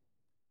canopy.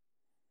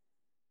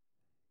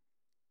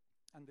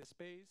 And the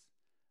space,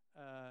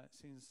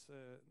 since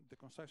the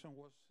construction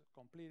was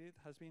completed,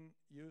 has been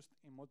used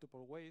in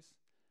multiple ways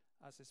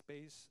as a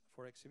space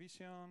for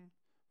exhibition,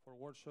 for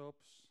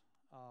workshops,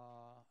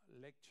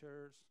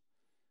 lectures,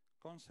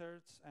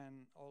 concerts,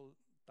 and all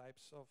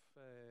types of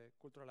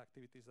cultural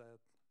activities that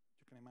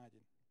you can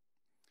imagine.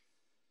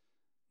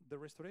 The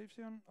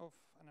restoration of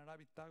an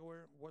Arabic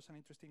tower was an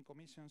interesting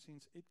commission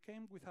since it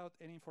came without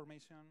any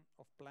information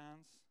of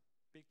plans,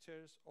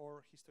 pictures,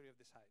 or history of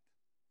the site.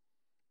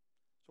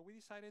 So we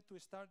decided to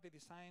start the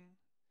design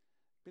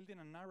building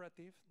a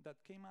narrative that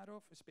came out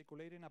of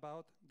speculating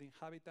about the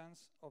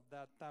inhabitants of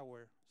that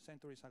tower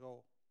centuries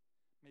ago,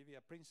 maybe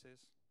a princess.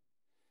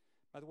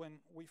 But when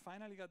we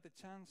finally got the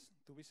chance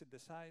to visit the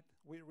site,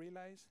 we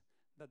realized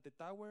that the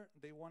tower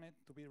they wanted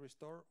to be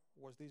restored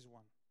was this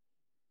one.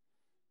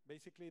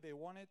 Basically, they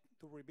wanted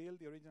to rebuild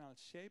the original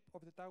shape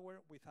of the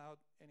tower without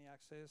any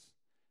access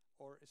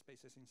or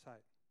spaces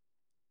inside.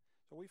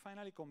 So we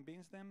finally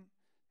convinced them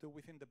to,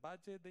 within the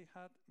budget they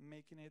had,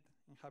 making it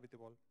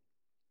inhabitable.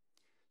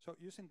 So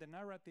using the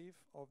narrative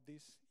of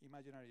this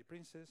imaginary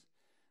princess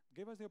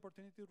gave us the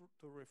opportunity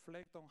to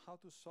reflect on how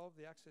to solve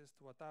the access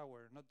to a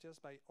tower, not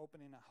just by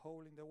opening a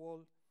hole in the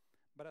wall,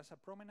 but as a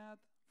promenade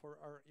for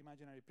our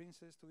imaginary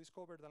princess to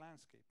discover the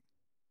landscape.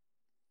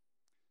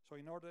 So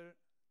in order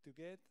to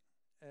get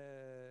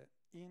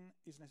in,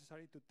 it's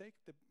necessary to take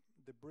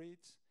the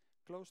bridge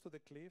close to the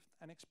cliff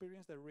and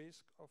experience the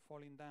risk of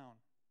falling down.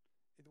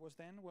 It was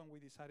then when we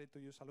decided to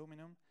use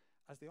aluminum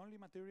as the only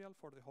material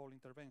for the whole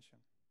intervention.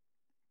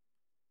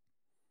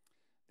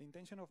 The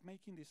intention of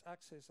making this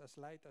access as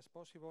light as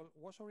possible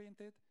was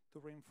oriented to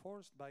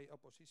reinforce by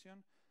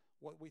opposition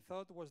what we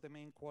thought was the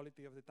main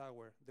quality of the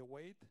tower, the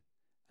weight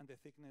and the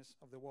thickness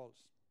of the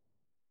walls.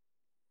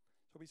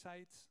 So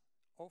besides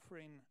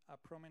offering a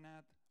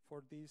promenade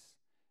for this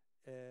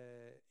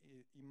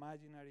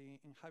imaginary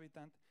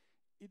inhabitant,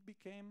 it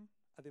became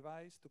a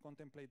device to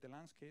contemplate the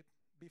landscape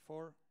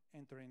before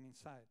entering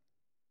inside.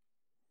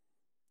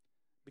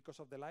 Because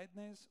of the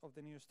lightness of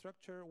the new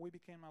structure, we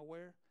became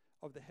aware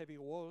of the heavy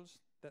walls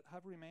that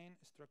have remained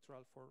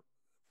structural for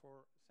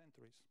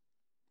centuries.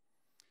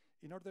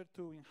 In order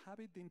to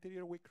inhabit the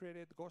interior, we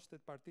created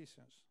ghosted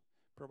partitions,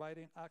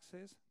 providing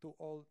access to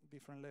all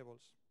different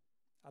levels,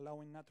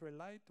 allowing natural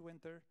light to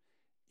enter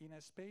in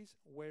a space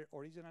where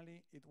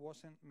originally it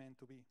wasn't meant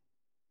to be.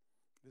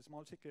 The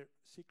small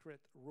secret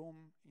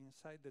room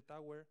inside the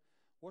tower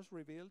was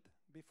revealed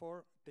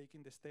before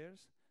taking the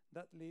stairs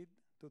that lead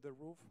to the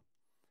roof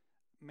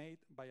made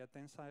by a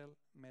tensile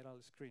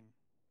metal screen.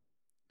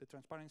 The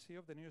transparency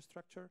of the new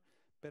structure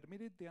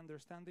permitted the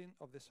understanding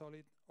of the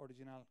solid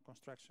original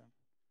construction,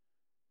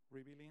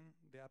 revealing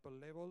the upper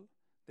level,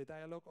 the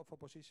dialogue of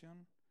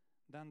opposition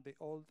than the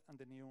old and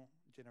the new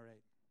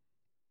generates.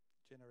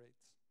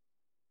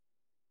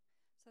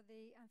 So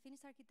the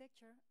unfinished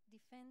architecture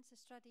defends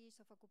strategies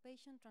of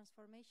occupation,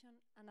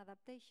 transformation, and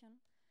adaptation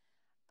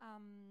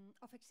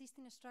of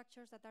existing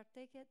structures that are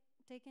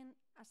taken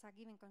as a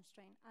given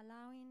constraint,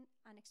 allowing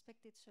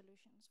unexpected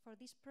solutions. For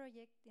this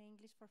project, the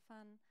English for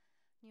Fun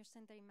New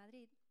Center in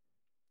Madrid,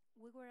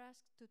 we were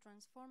asked to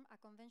transform a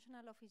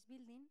conventional office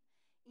building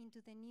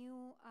into the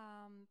new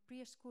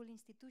preschool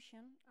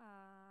institution,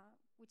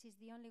 which is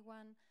the only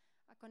one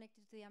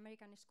connected to the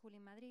American school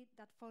in Madrid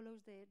that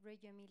follows the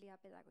Reggio Emilia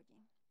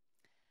pedagogy.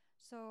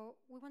 So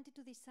we wanted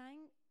to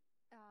design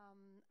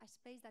a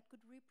space that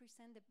could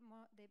represent the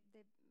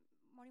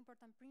more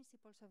important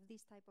principles of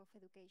this type of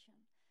education.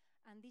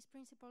 And these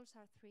principles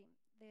are three.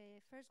 The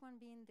first one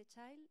being the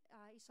child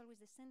is always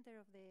the center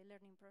of the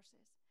learning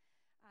process.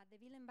 The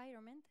built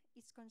environment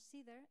is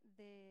considered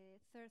the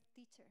third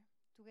teacher,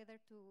 together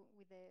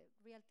with the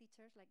real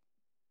teachers, like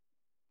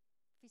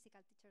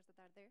physical teachers that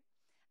are there,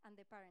 and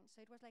the parents.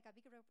 So it was like a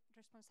big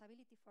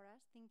responsibility for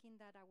us, thinking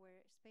that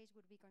our space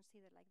would be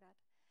considered like that.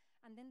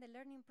 And then the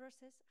learning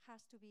process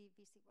has to be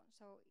visible.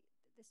 So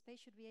the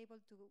space should be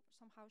able to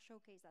somehow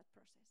showcase that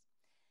process.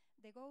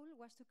 The goal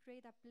was to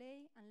create a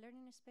play and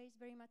learning space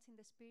very much in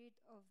the spirit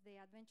of the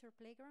adventure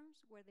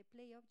playgrounds, where the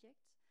play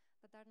objects,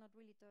 that are not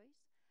really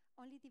toys,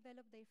 only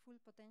develop their full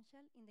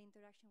potential in the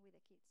interaction with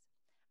the kids.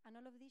 And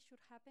all of this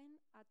should happen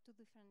at two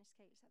different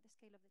scales, at the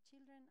scale of the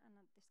children and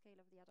at the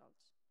scale of the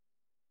adults.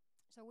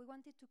 So we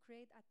wanted to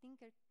create a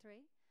Tinker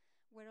tray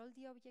where all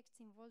the objects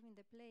involved in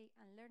the play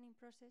and learning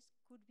process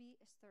could be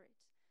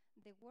storage.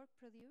 The work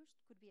produced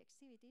could be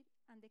exhibited,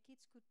 and the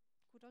kids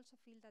could also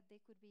feel that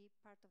they could be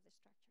part of the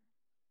structure.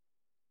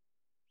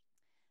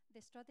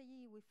 The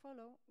strategy we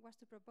follow was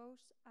to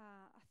propose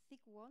a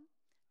thick wall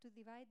to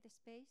divide the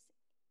space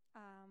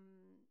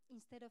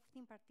instead of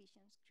thin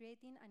partitions,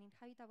 creating an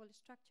inhabitable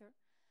structure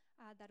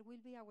that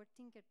will be our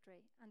Tinker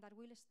tray and that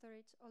will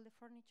storage all the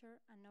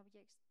furniture and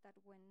objects that,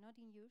 when not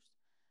in use,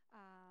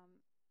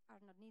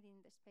 are not needed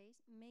in the space,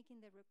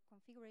 making the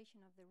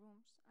configuration of the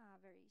rooms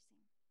very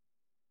easy.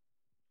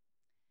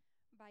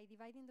 By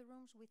dividing the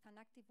rooms with an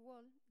active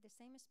wall, the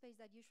same space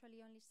that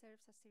usually only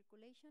serves as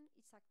circulation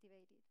is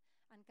activated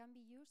and can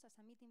be used as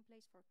a meeting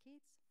place for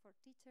kids, for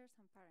teachers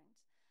and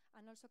parents,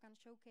 and also can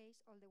showcase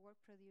all the work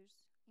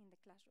produced in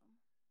the classroom.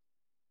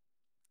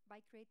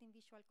 By creating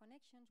visual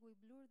connections, we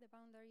blur the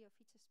boundary of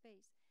each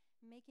space,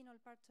 making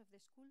all parts of the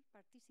school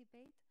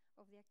participate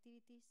of the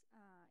activities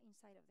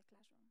inside of the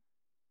classroom.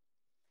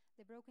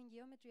 The broken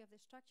geometry of the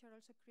structure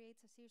also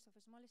creates a series of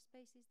small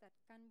spaces that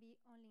can be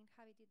only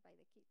inhabited by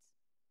the kids.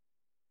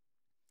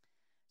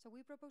 So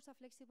we propose a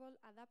flexible,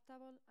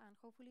 adaptable, and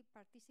hopefully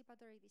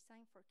participatory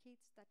design for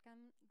kids that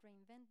can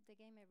reinvent the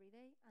game every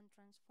day and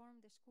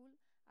transform the school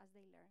as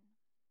they learn.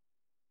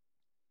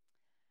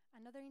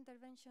 Another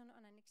intervention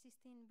on an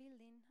existing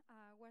building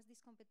was this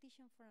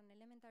competition for an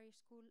elementary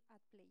school at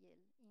Pleyel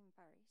in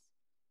Paris.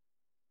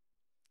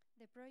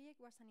 The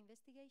project was an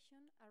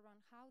investigation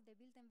around how the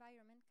built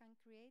environment can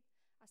create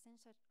a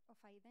sense of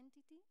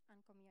identity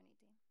and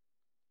community.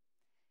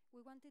 We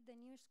wanted the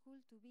new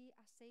school to be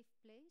a safe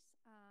place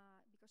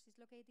because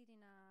it's located in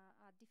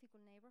a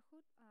difficult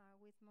neighborhood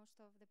with most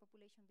of the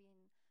population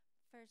being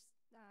first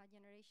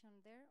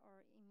generation there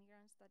or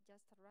immigrants that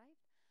just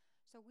arrived.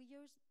 So we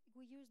use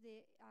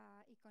the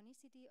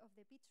iconicity of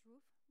the pitch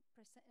roof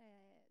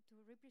to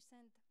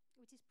represent,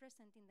 which is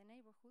present in the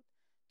neighborhood,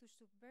 to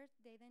subvert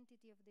the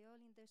identity of the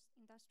old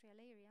industrial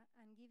area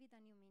and give it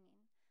a new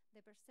meaning,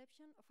 the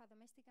perception of a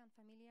domestic and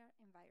familiar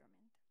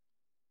environment.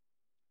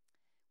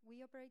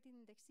 We operated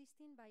in the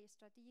existing by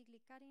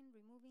strategically cutting,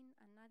 removing,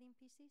 and adding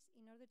pieces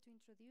in order to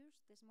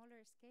introduce the smaller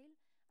scale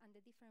and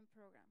the different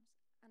programs,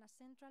 and a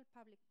central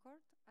public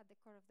court at the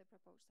core of the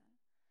proposal.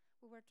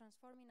 We were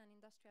transforming an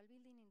industrial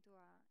building into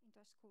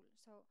a school.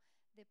 So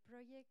the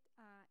project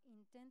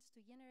intends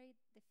to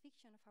generate the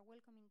fiction of a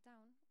welcoming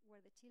town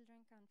where the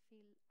children can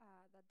feel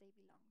that they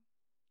belong.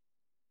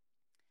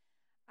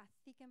 A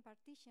thickened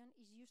partition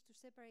is used to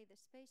separate the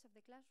space of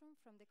the classroom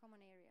from the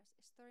common areas,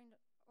 storing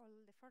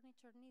all the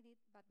furniture needed,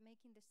 but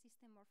making the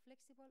system more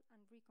flexible and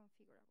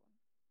reconfigurable.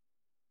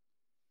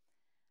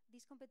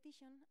 This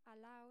competition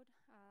allowed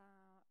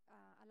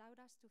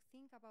us to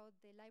think about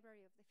the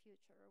library of the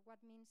future, or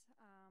what means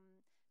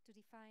to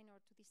define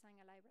or to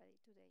design a library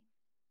today.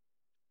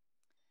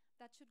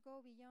 That should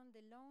go beyond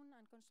the loan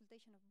and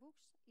consultation of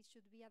books. It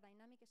should be a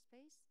dynamic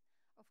space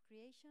of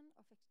creation,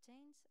 of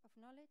exchange, of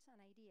knowledge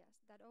and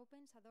ideas that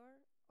opens a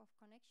door of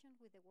connection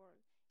with the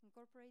world,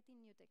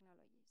 incorporating new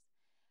technologies.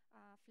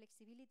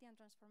 Flexibility and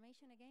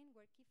transformation, again,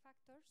 were key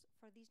factors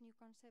for this new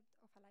concept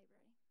of a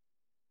library.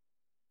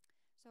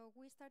 So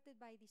we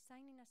started by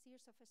designing a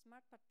series of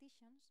smart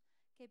partitions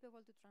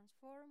capable to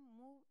transform,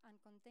 move, and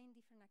contain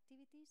different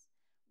activities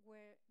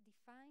were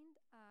defined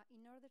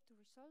in order to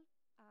resolve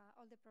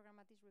all the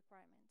programmatic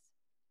requirements.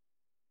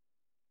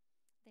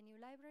 The new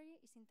library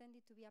is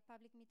intended to be a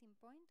public meeting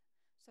point,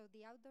 so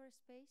the outdoor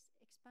space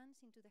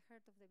expands into the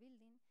heart of the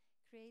building,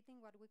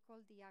 creating what we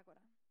call the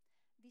agora.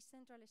 This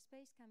central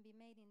space can be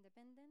made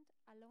independent,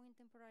 allowing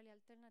temporarily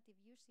alternative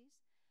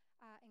uses,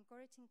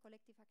 encouraging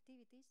collective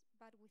activities,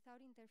 but without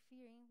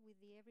interfering with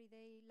the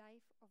everyday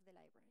life of the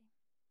library.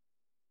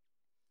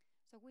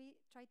 So we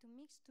try to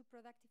mix two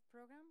productive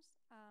programs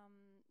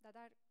that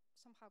are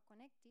somehow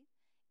connected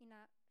in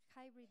a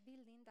hybrid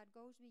building that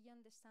goes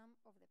beyond the sum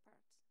of the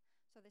parts.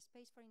 So the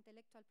space for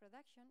intellectual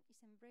production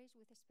is embraced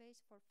with a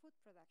space for food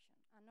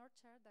production, an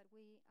orchard that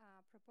we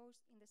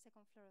proposed in the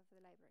second floor of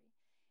the library,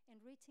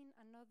 enriching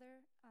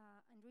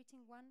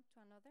one to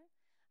another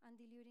and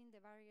diluting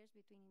the barriers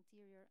between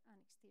interior and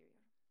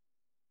exterior.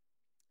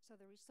 So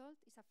the result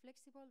is a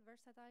flexible,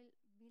 versatile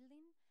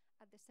building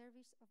at the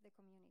service of the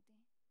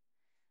community.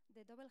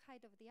 The double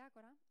height of the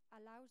agora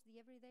allows the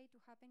everyday to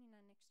happen in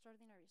an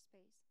extraordinary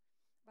space,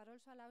 but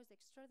also allows the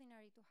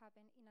extraordinary to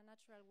happen in a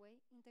natural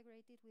way,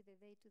 integrated with the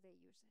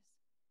day-to-day uses.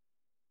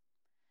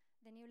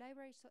 The new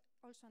library is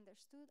also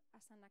understood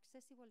as an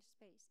accessible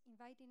space,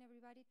 inviting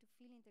everybody to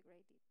feel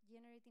integrated,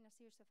 generating a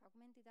series of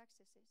augmented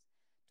accesses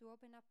to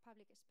open up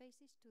public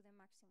spaces to the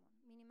maximum,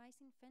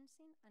 minimizing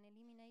fencing and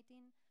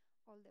eliminating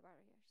all the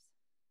barriers.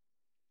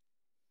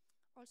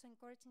 Also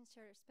encouraging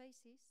shared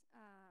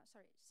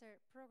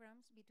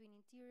programs between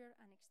interior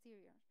and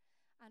exterior,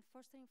 and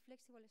fostering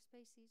flexible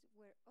spaces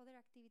where other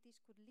activities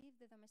could leave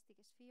the domestic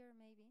sphere,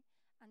 maybe,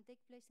 and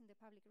take place in the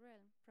public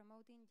realm,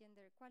 promoting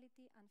gender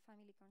equality and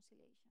family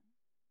conciliation.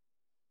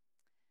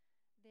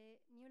 The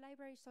new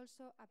library is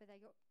also a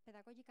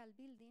pedagogical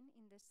building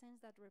in the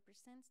sense that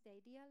represents the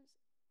ideals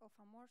of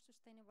a more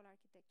sustainable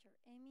architecture,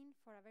 aiming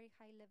for a very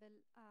high level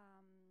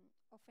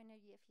of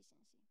energy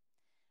efficiency.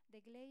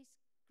 The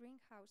glazed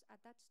greenhouse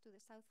attached to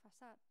the south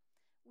facade,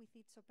 with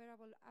its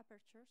operable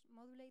apertures,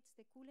 modulates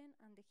the cooling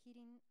and the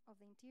heating of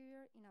the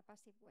interior in a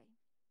passive way.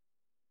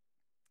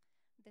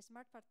 The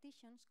smart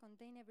partitions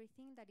contain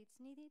everything that is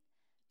needed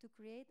to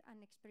create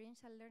an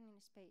experiential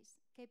learning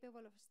space,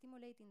 capable of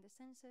stimulating the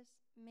senses,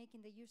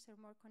 making the user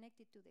more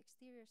connected to the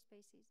exterior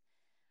spaces,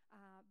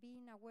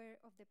 being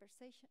aware of the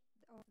perception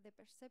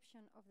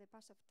of the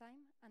pass of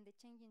time and the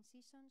changing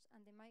seasons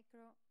and the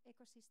micro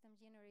ecosystem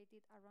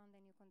generated around the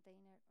new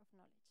container of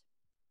knowledge.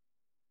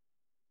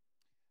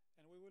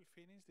 And we will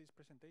finish this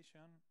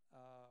presentation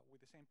with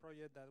the same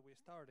project that we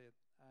started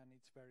and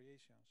its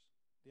variations.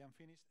 The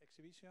unfinished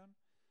exhibition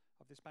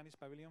of the Spanish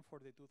Pavilion for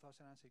the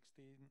 2016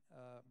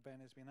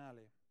 Venice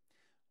Biennale,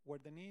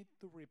 where the need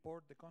to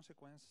report the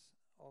consequence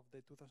of the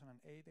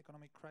 2008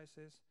 economic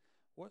crisis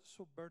was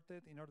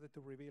subverted in order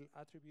to reveal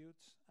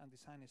attributes and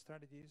design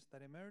strategies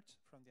that emerged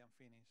from the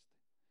unfinished.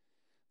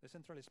 The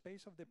central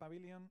space of the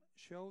pavilion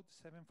showed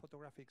 7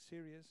 photographic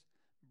series,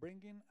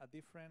 bringing a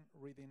different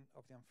reading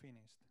of the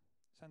unfinished,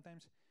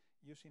 sometimes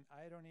using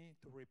irony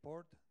to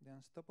report the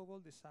unstoppable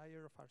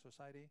desire of our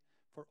society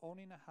for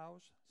owning a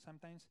house,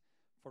 sometimes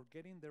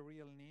forgetting the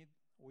real need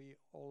we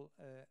all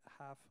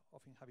have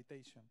of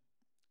inhabitation,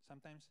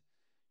 sometimes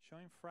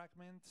showing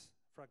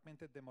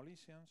fragmented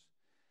demolitions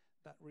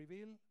that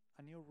reveal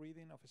a new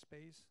reading of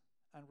space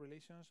and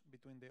relations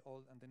between the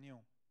old and the new,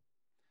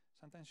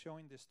 sometimes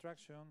showing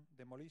destruction,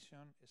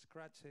 demolition,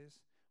 scratches,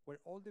 where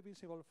all the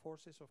visible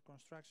forces of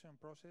construction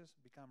process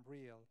become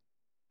real,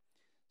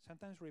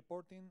 sometimes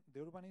reporting the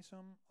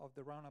urbanism of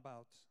the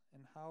roundabouts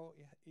and how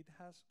it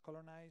has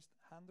colonized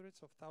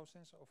hundreds of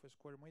thousands of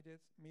square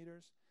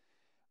meters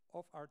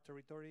of our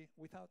territory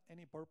without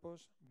any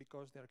purpose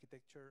because the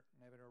architecture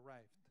never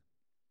arrived.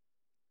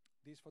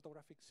 These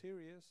photographic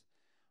series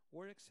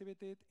were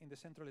exhibited in the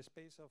central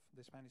space of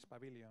the Spanish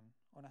Pavilion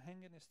on a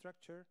hanging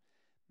structure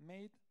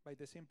made by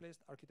the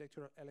simplest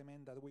architectural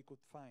element that we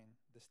could find,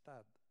 the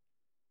stud,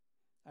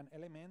 an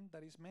element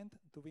that is meant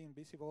to be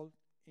invisible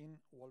in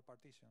wall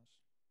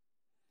partitions.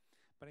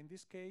 But in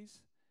this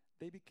case,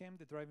 they became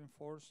the driving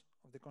force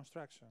of the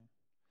construction.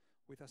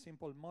 With a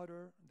simple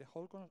motor, the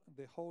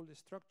whole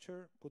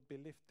structure could be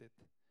lifted,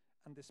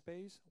 and the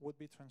space would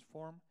be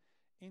transformed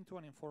into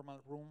an informal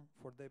room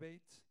for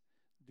debates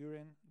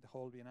during the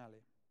whole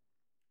Biennale.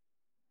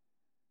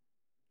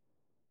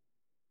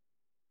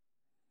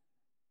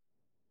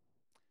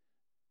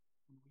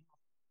 We have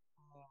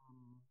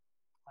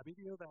a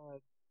video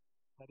that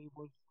it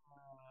was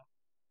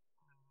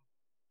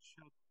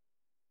shot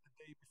the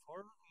day before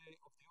of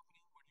the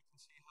opening, where you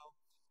can see how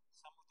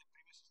some of the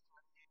previous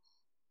strategies,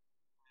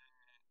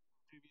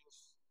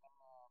 previous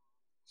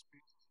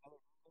experiences in other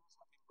buildings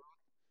have been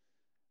brought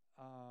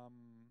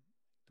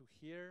to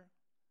here.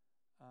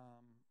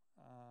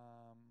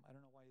 I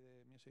don't know why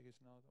the music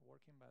is not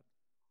working, but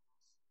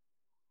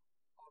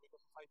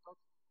because if I talk.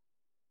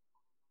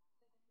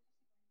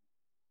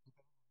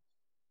 Okay.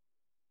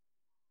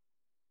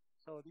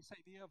 So this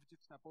idea of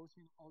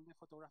juxtaposing all the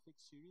photographic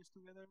series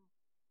together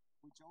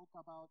we joke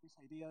about this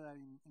idea that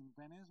in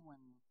Venice, when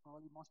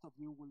probably most of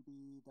you will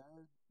be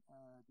there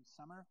this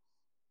summer,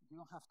 you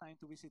don't have time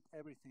to visit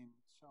everything.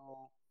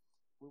 So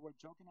we were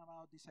joking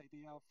about this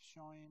idea of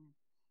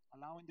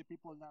allowing the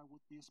people that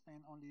would be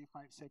spend only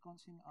 5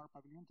 seconds in our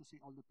pavilion to see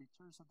all the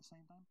pictures at the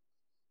same time.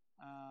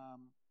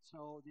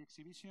 So the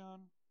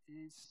exhibition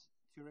is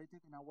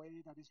curated in a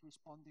way that is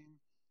responding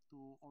to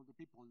all the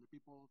people. The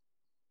people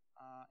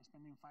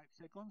spending 5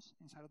 seconds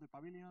inside of the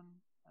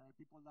pavilion,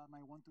 people that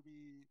might want to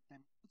be 10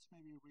 minutes,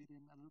 maybe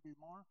reading a little bit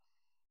more,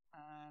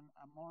 and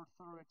a more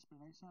thorough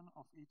explanation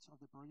of each of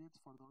the projects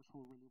for those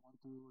who really want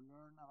to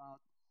learn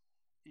about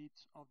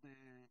each of the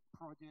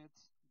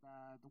projects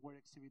that were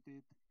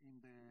exhibited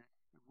in the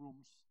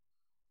rooms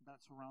that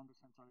surround the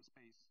central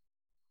space.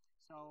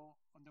 So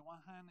on the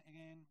one hand,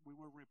 again, we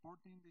were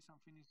reporting these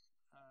unfinished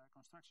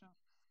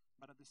constructions,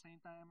 but at the same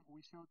time,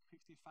 we showed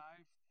 55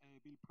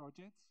 build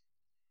projects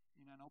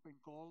in an open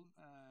call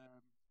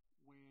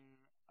where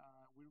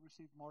we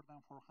received more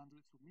than 400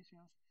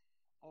 submissions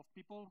of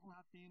people who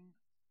have been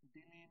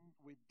dealing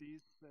with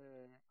this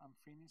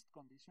unfinished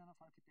condition of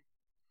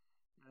architecture,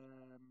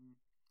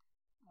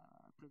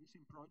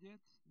 producing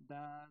projects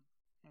that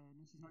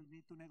necessarily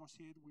need to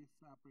negotiate with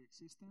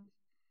pre-existence,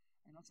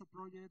 and also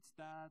projects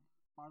that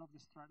part of the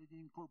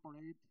strategy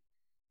incorporate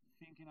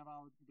thinking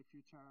about the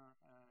future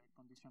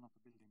condition of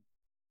the building.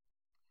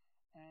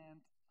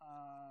 And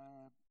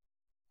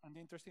the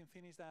interesting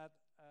thing is that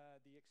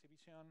the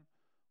exhibition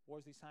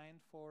was designed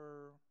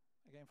for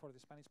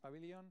the Spanish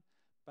pavilion,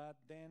 but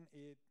then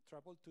it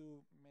traveled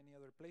to many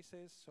other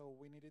places, so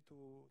we needed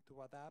to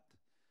adapt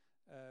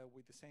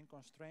with the same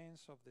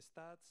constraints of the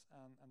stats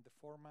and the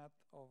format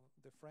of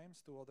the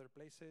frames to other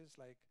places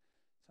like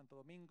Santo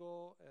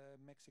Domingo,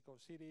 Mexico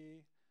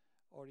City,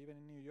 or even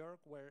in New York,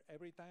 where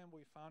every time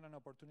we found an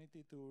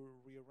opportunity to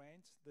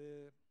rearrange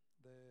the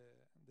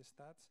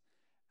stats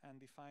and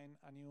define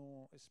a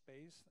new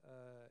space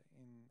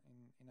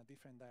in a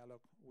different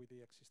dialogue with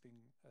the existing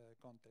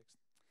context.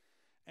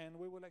 And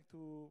we would like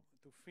to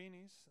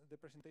finish the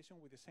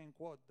presentation with the same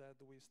quote that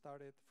we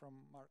started from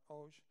Mark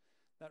Osh,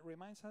 that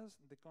reminds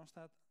us the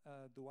constant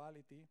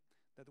duality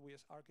that we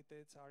as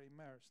architects are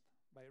immersed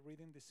by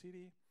reading the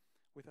city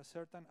with a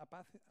certain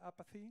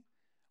apathy,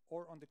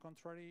 or on the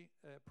contrary,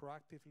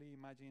 proactively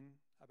imagine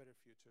a better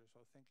future. So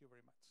thank you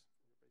very much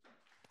for your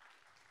patience.